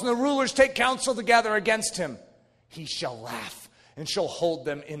themselves and the rulers take counsel together against him, he shall laugh and shall hold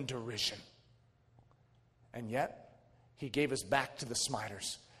them in derision. And yet he gave his back to the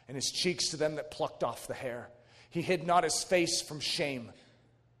smiters, and his cheeks to them that plucked off the hair. He hid not his face from shame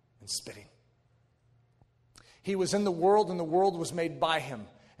and spitting. He was in the world, and the world was made by him,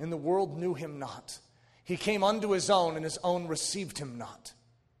 and the world knew him not. He came unto his own, and his own received him not.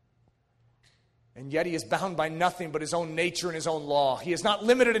 And yet he is bound by nothing but his own nature and his own law. He is not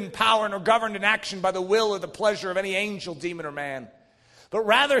limited in power nor governed in action by the will or the pleasure of any angel, demon, or man. But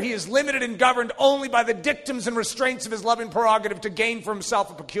rather he is limited and governed only by the dictums and restraints of his loving prerogative to gain for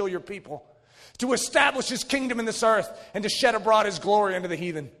himself a peculiar people, to establish his kingdom in this earth, and to shed abroad his glory unto the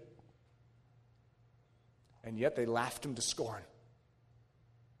heathen. And yet they laughed him to scorn.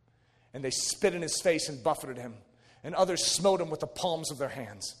 And they spit in his face and buffeted him. And others smote him with the palms of their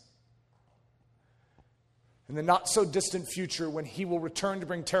hands. In the not so distant future, when he will return to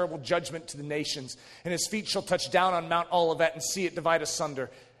bring terrible judgment to the nations, and his feet shall touch down on Mount Olivet and see it divide asunder,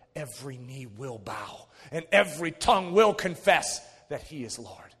 every knee will bow, and every tongue will confess that he is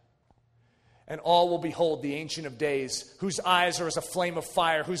Lord. And all will behold the Ancient of Days, whose eyes are as a flame of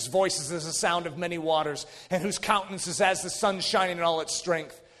fire, whose voice is as a sound of many waters, and whose countenance is as the sun shining in all its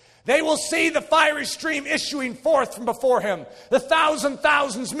strength. They will see the fiery stream issuing forth from before him, the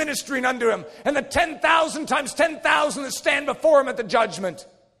thousands ministering unto him, and the 10,000 times 10,000 that stand before him at the judgment.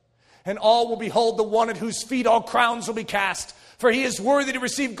 And all will behold the one at whose feet all crowns will be cast, for he is worthy to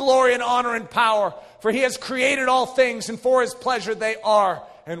receive glory and honor and power, for he has created all things, and for his pleasure they are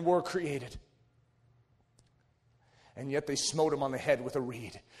and were created. And yet they smote him on the head with a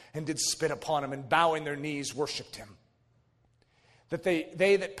reed, and did spit upon him, and bowing their knees worshipped him. That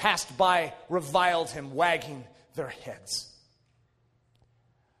they that passed by reviled him, wagging their heads.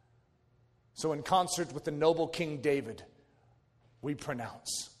 So in concert with the noble King David, we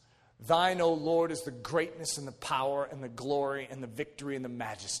pronounce, Thine, O Lord, is the greatness and the power and the glory and the victory and the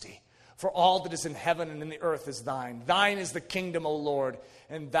majesty. For all that is in heaven and in the earth is thine. Thine is the kingdom, O Lord,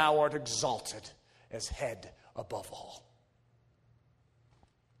 and thou art exalted as head above all.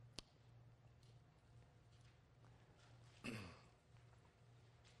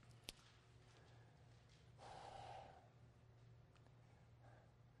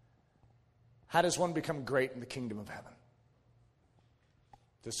 How does one become great in the kingdom of heaven?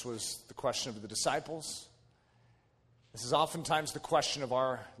 This was the question of the disciples. This is oftentimes the question of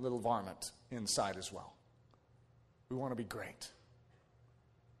our little varmint inside as well. We want to be great.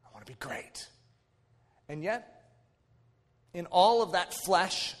 I want to be great. And yet, in all of that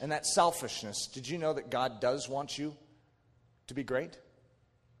flesh and that selfishness, did you know that God does want you to be great?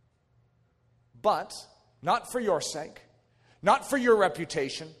 But not for your sake, not for your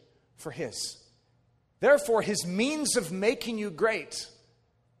reputation, for his. Therefore, his means of making you great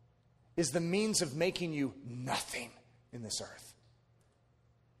is the means of making you nothing in this earth.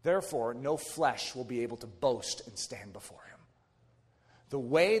 Therefore, no flesh will be able to boast and stand before him. The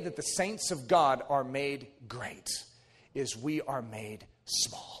way that the saints of God are made great is we are made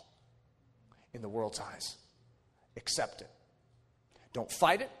small in the world's eyes. Accept it. Don't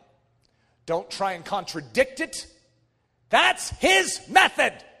fight it. Don't try and contradict it. That's his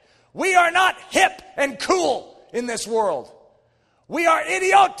method. We are not hip and cool in this world. We are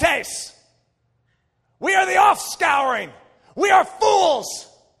idiotes. We are the offscouring. We are fools.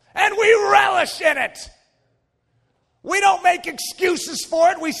 And we relish in it. We don't make excuses for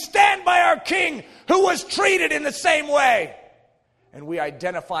it. We stand by our King who was treated in the same way. And we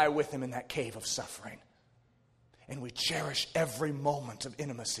identify with him in that cave of suffering. And we cherish every moment of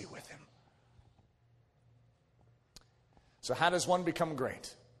intimacy with him. So how does one become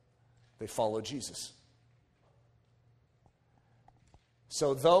great? They follow Jesus.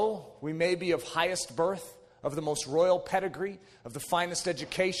 So though we may be of highest birth, of the most royal pedigree, of the finest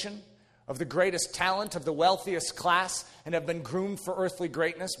education, of the greatest talent, of the wealthiest class, and have been groomed for earthly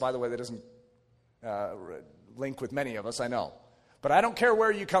greatness. By the way, that doesn't link with many of us, I know. But I don't care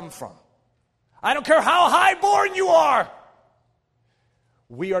where you come from. I don't care how high-born you are.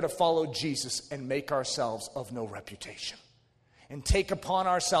 We are to follow Jesus and make ourselves of no reputation. And take upon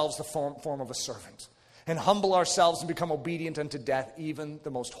ourselves the form of a servant. And humble ourselves and become obedient unto death, even the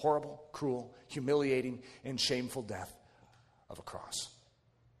most horrible, cruel, humiliating, and shameful death of a cross.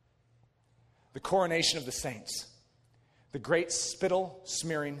 The coronation of the saints. The great spittle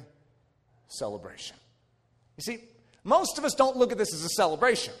smearing celebration. You see, most of us don't look at this as a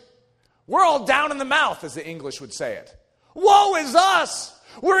celebration. We're all down in the mouth, as the English would say it. Woe is us!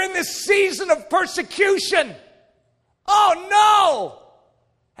 We're in this season of persecution. Oh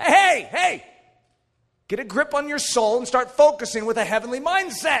no! Hey! Get a grip on your soul and start focusing with a heavenly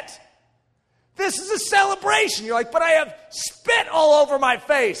mindset. This is a celebration. You're like, but I have spit all over my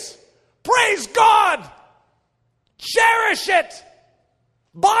face. Praise God! Cherish it!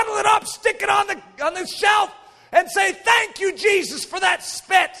 Bottle it up, stick it on the shelf, and say, thank you, Jesus, for that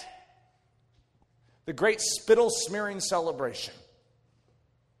spit. The great spittle smearing celebration.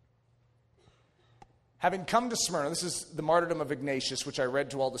 Having come to Smyrna, this is the martyrdom of Ignatius, which I read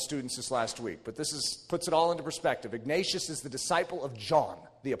to all the students this last week, but this puts it all into perspective. Ignatius is the disciple of John,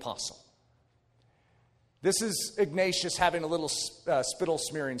 the apostle. This is Ignatius having a little spittle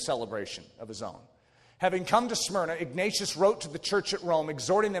smearing celebration of his own. Having come to Smyrna, Ignatius wrote to the church at Rome,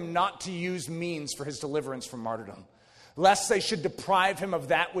 exhorting them not to use means for his deliverance from martyrdom, lest they should deprive him of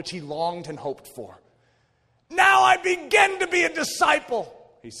that which he longed and hoped for. Now I begin to be a disciple,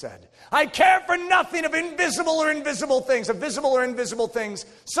 he said. I care for nothing of visible or invisible things,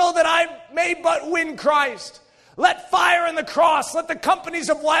 so that I may but win Christ. Let fire and the cross, let the companies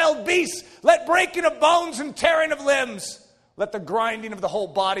of wild beasts, let breaking of bones and tearing of limbs, let the grinding of the whole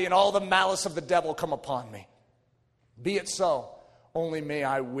body and all the malice of the devil come upon me. Be it so, only may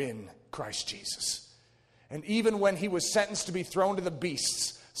I win Christ Jesus. And even when he was sentenced to be thrown to the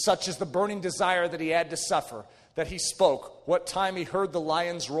beasts, such is the burning desire that he had to suffer, that he spoke, what time he heard the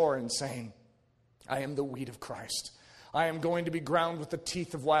lions roaring, saying, I am the wheat of Christ. I am going to be ground with the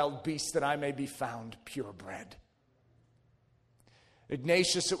teeth of wild beasts, that I may be found purebred.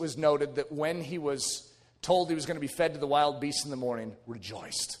 Ignatius, it was noted that when he was told he was going to be fed to the wild beasts in the morning,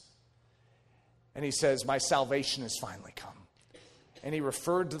 rejoiced. And he says, my salvation has finally come. And he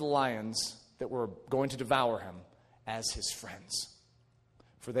referred to the lions that were going to devour him as his friends.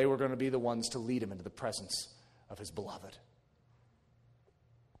 For they were going to be the ones to lead him into the presence of his beloved.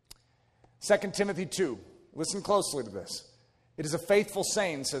 2 Timothy 2. Listen closely to this. It is a faithful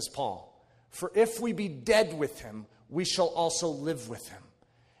saying, says Paul. For if we be dead with him, we shall also live with him.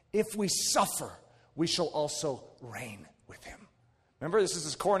 If we suffer, we shall also reign with him. Remember, this is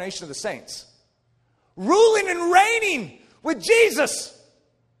his coronation of the saints. Ruling and reigning with Jesus.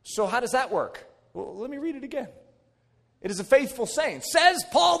 So how does that work? Well, let me read it again. It is a faithful saying. Says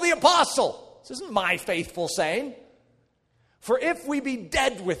Paul the apostle. This isn't my faithful saying. For if we be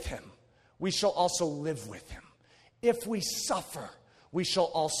dead with him, we shall also live with him. If we suffer, we shall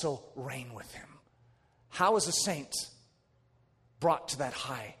also reign with him. How is a saint brought to that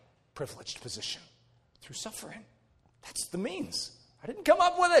high, privileged position? Through suffering. That's the means. I didn't come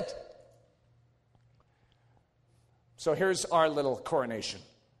up with it. So here's our little coronation.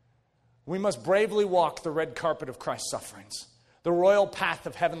 We must bravely walk the red carpet of Christ's sufferings, the royal path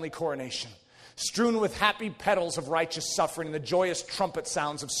of heavenly coronation, strewn with happy petals of righteous suffering and the joyous trumpet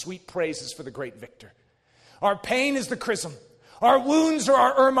sounds of sweet praises for the great victor. Our pain is the chrism. Our wounds are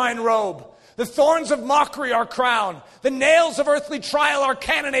our ermine robe. The thorns of mockery our crown. The nails of earthly trial our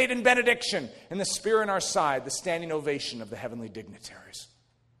cannonade and benediction. And the spear in our side, the standing ovation of the heavenly dignitaries.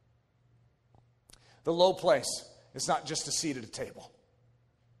 The low place is not just a seat at a table.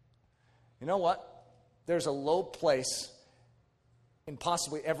 You know what? There's a low place in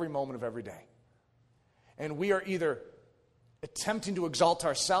possibly every moment of every day. And we are either attempting to exalt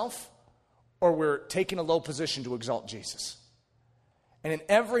ourselves or we're taking a low position to exalt Jesus. And in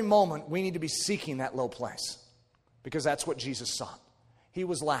every moment, we need to be seeking that low place because that's what Jesus sought. He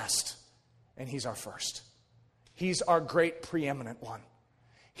was last, and he's our first. He's our great preeminent one.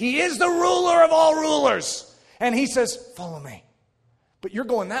 He is the ruler of all rulers. And he says, follow me. But you're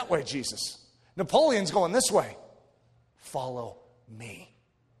going that way, Jesus. Napoleon's going this way. Follow me.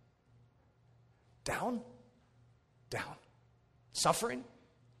 Down, down. Suffering,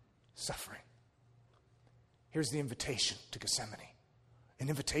 suffering. Here's the invitation to Gethsemane. An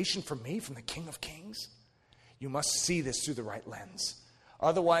invitation from me, from the King of Kings. You must see this through the right lens.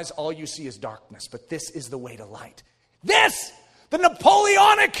 Otherwise, all you see is darkness. But this is the way to light. This, the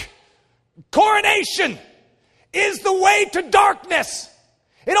Napoleonic coronation, is the way to darkness.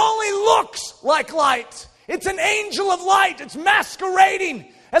 It only looks like light. It's an angel of light. It's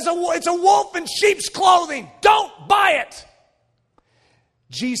masquerading as it's a wolf in sheep's clothing. Don't buy it.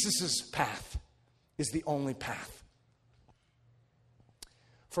 Jesus' path is the only path.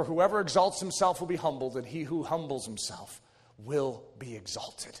 For whoever exalts himself will be humbled, and he who humbles himself will be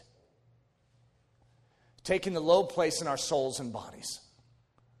exalted. Taking the low place in our souls and bodies.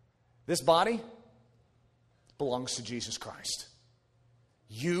 This body belongs to Jesus Christ.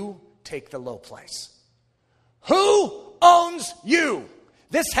 You take the low place. Who owns you?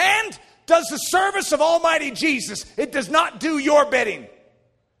 This hand does the service of Almighty Jesus. It does not do your bidding.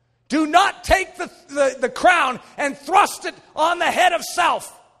 Do not take the crown and thrust it on the head of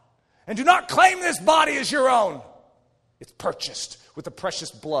self. And do not claim this body as your own. It's purchased with the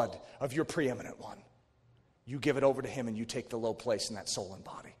precious blood of your preeminent one. You give it over to him and you take the low place in that soul and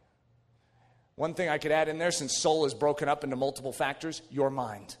body. One thing I could add in there, since soul is broken up into multiple factors, your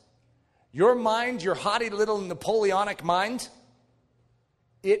mind. Your mind, your haughty little Napoleonic mind,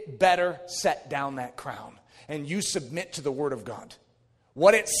 it better set down that crown. And you submit to the Word of God.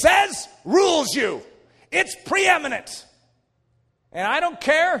 What it says rules you. It's preeminent. And I don't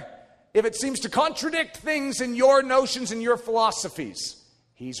care if it seems to contradict things in your notions and your philosophies.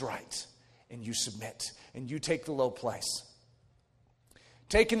 He's right. And you submit. And you take the low place.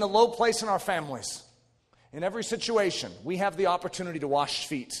 Taking the low place in our families. In every situation, we have the opportunity to wash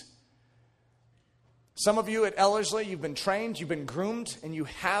feet. Some of you at Ellerslie, you've been trained, you've been groomed, and you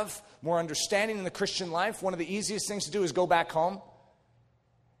have more understanding in the Christian life. One of the easiest things to do is go back home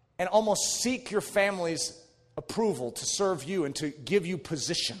and almost seek your family's approval to serve you and to give you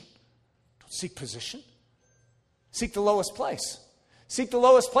position. Don't seek position. Seek the lowest place. Seek the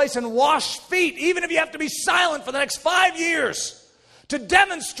lowest place and wash feet, even if you have to be silent for the next 5 years, to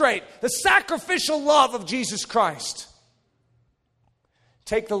demonstrate the sacrificial love of Jesus Christ.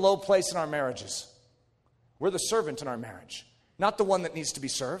 Take the low place in our marriages. We're the servant in our marriage, not the one that needs to be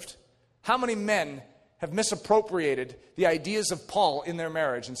served. How many men have misappropriated the ideas of Paul in their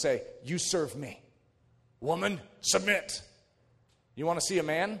marriage and say, you serve me. Woman, submit. You want to see a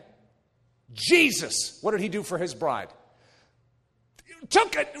man? Jesus, what did he do for his bride?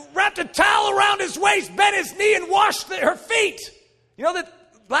 Wrapped a towel around his waist, bent his knee, and washed her feet. You know that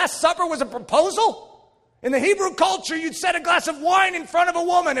Last Supper was a proposal? In the Hebrew culture, you'd set a glass of wine in front of a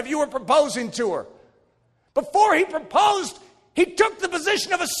woman if you were proposing to her. Before he proposed, he took the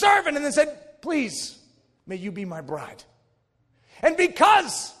position of a servant and then said, please, may you be my bride. And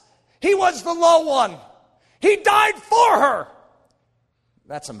because he was the low one, he died for her.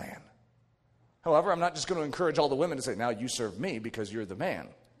 That's a man. However, I'm not just going to encourage all the women to say, now you serve me because you're the man.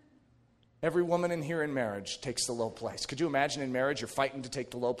 Every woman in here in marriage takes the low place. Could you imagine in marriage you're fighting to take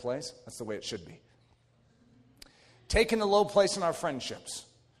the low place? That's the way it should be. Taking the low place in our friendships.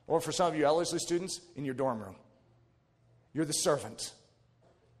 Or for some of you Ellerslie students, in your dorm room. You're the servant.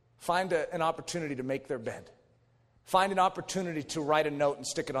 Find an opportunity to make their bed. Find an opportunity to write a note and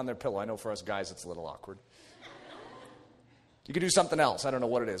stick it on their pillow. I know for us guys it's a little awkward. You could do something else. I don't know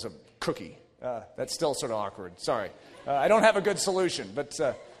what it is. A cookie. That's still sort of awkward. Sorry. I don't have a good solution. But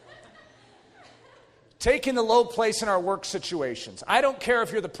taking the low place in our work situations. I don't care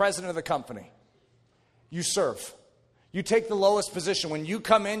if you're the president of the company. You serve. You take the lowest position. When you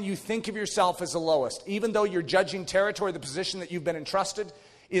come in, you think of yourself as the lowest. Even though you're judging territory, the position that you've been entrusted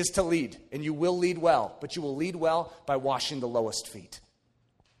is to lead. And you will lead well. But you will lead well by washing the lowest feet.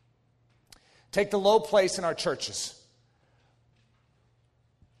 Take the low place in our churches.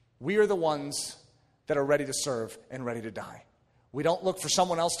 We are the ones that are ready to serve and ready to die. We don't look for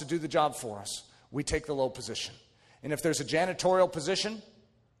someone else to do the job for us. We take the low position. And if there's a janitorial position,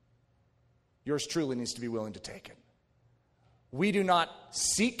 yours truly needs to be willing to take it. We do not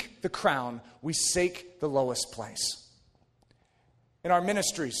seek the crown, we seek the lowest place. In our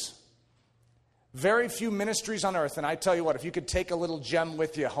ministries, very few ministries on earth, and I tell you what, if you could take a little gem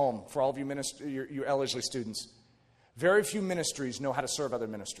with you home for all of you your Ellerslie students, very few ministries know how to serve other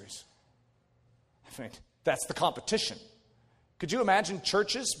ministries. I mean, that's the competition. Could you imagine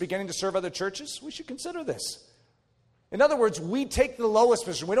churches beginning to serve other churches? We should consider this. In other words, we take the lowest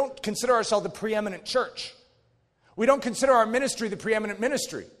position. We don't consider ourselves the preeminent church. We don't consider our ministry the preeminent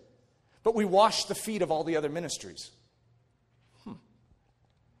ministry. But we wash the feet of all the other ministries.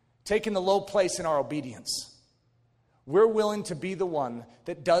 Taking the low place in our obedience. We're willing to be the one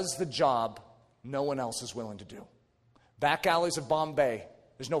that does the job no one else is willing to do. Back alleys of Bombay,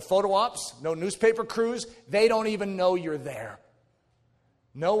 there's no photo ops, no newspaper crews. They don't even know you're there.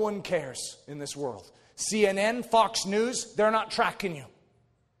 No one cares in this world. CNN, Fox News, they're not tracking you.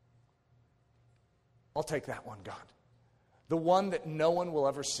 I'll take that one, God. The one that no one will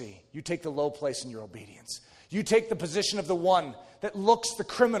ever see. You take the low place in your obedience. You take the position of the one that looks the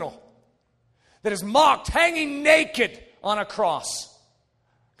criminal, that is mocked, hanging naked on a cross.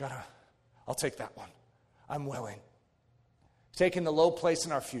 God, I'll take that one. I'm willing. Taking the low place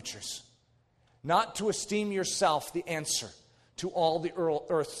in our futures. Not to esteem yourself the answer to all the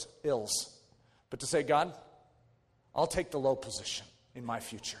earth's ills, but to say, God, I'll take the low position in my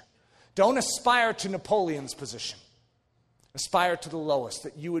future. Don't aspire to Napoleon's position. Aspire to the lowest,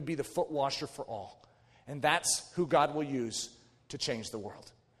 that you would be the foot washer for all. And that's who God will use to change the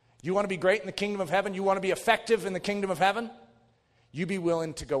world. You want to be great in the kingdom of heaven? You want to be effective in the kingdom of heaven? You be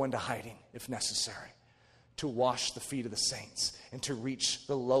willing to go into hiding if necessary, to wash the feet of the saints and to reach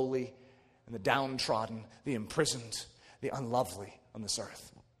the lowly and the downtrodden, the imprisoned, the unlovely on this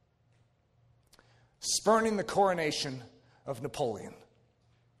earth. Spurning the coronation of Napoleon.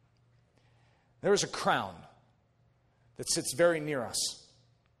 There is a crown that sits very near us.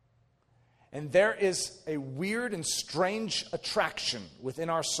 And there is a weird and strange attraction within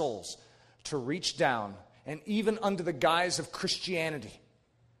our souls to reach down and even under the guise of Christianity,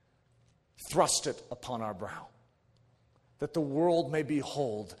 thrust it upon our brow, that the world may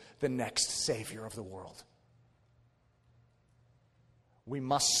behold the next Savior of the world. We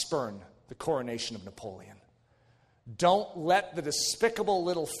must spurn the coronation of Napoleon. Don't let the despicable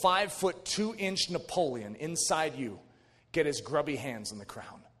little 5'2" Napoleon inside you get his grubby hands on the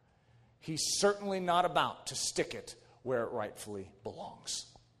crown. He's certainly not about to stick it where it rightfully belongs.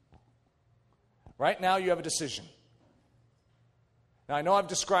 Right now you have a decision. Now I know I've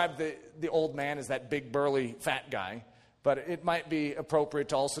described the old man as that big burly fat guy, but it might be appropriate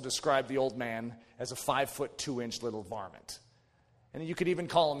to also describe the old man as a 5'2" little varmint. And you could even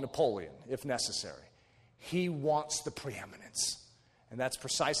call him Napoleon if necessary. He wants the preeminence. And that's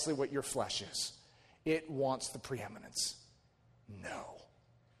precisely what your flesh is. It wants the preeminence. No.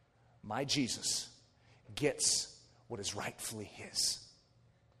 My Jesus gets what is rightfully his.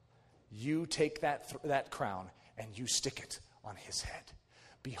 You take that crown and you stick it on his head.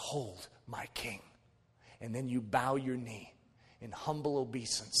 Behold my king. And then you bow your knee in humble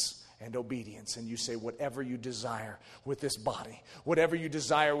obeisance and obedience, and you say, whatever you desire with this body, whatever you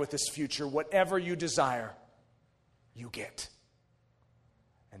desire with this future, whatever you desire, you get.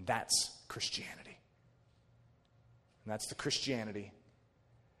 And that's Christianity. And that's the Christianity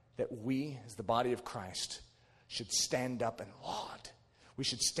that we, as the body of Christ, should stand up and laud. We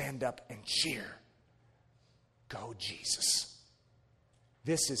should stand up and cheer. Go, Jesus.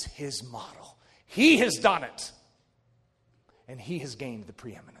 This is his model. He has done it. And he has gained the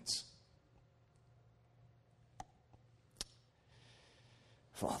preeminence.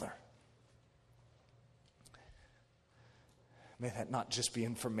 Father, may that not just be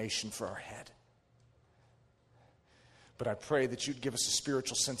information for our head, but I pray that you'd give us a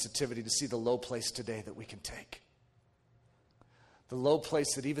spiritual sensitivity to see the low place today that we can take. The low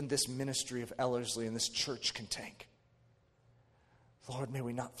place that even this ministry of Ellerslie and this church can take. Lord, may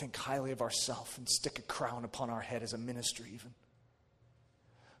we not think highly of ourselves and stick a crown upon our head as a ministry even.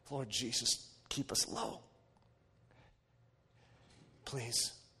 Lord Jesus, keep us low.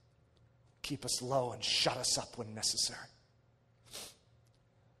 Please, keep us low and shut us up when necessary.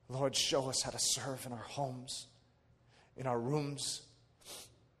 Lord, show us how to serve in our homes, in our rooms,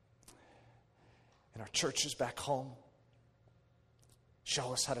 in our churches back home.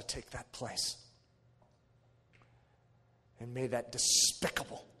 Show us how to take that place. And may that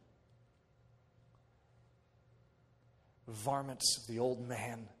despicable varmints of the old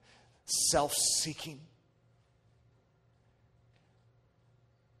man, self-seeking,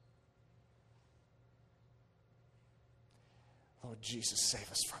 Lord Jesus,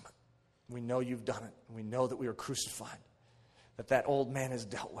 save us from it. We know you've done it. We know that we are crucified, that old man is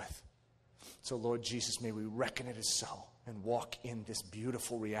dealt with. So, Lord Jesus, may we reckon it as so and walk in this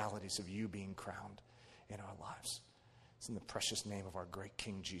beautiful realities of you being crowned in our lives. It's in the precious name of our great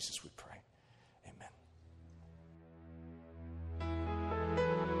King Jesus we pray. Amen.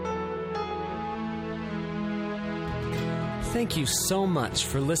 Thank you so much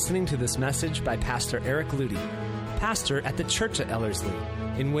for listening to this message by Pastor Eric Ludy, pastor at the Church at Ellerslie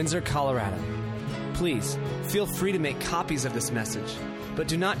in Windsor, Colorado. Please feel free to make copies of this message, but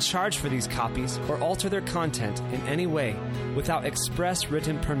do not charge for these copies or alter their content in any way without express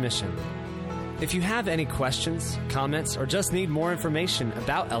written permission. If you have any questions, comments, or just need more information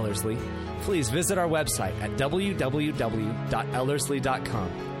about Ellerslie, please visit our website at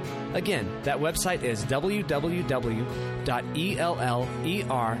www.ellerslie.com. Again, that website is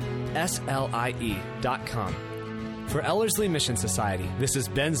www.ellerslie.com. For Ellerslie Mission Society, this is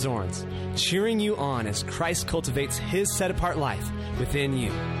Ben Zorns, cheering you on as Christ cultivates His set-apart life within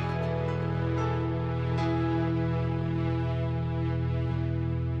you.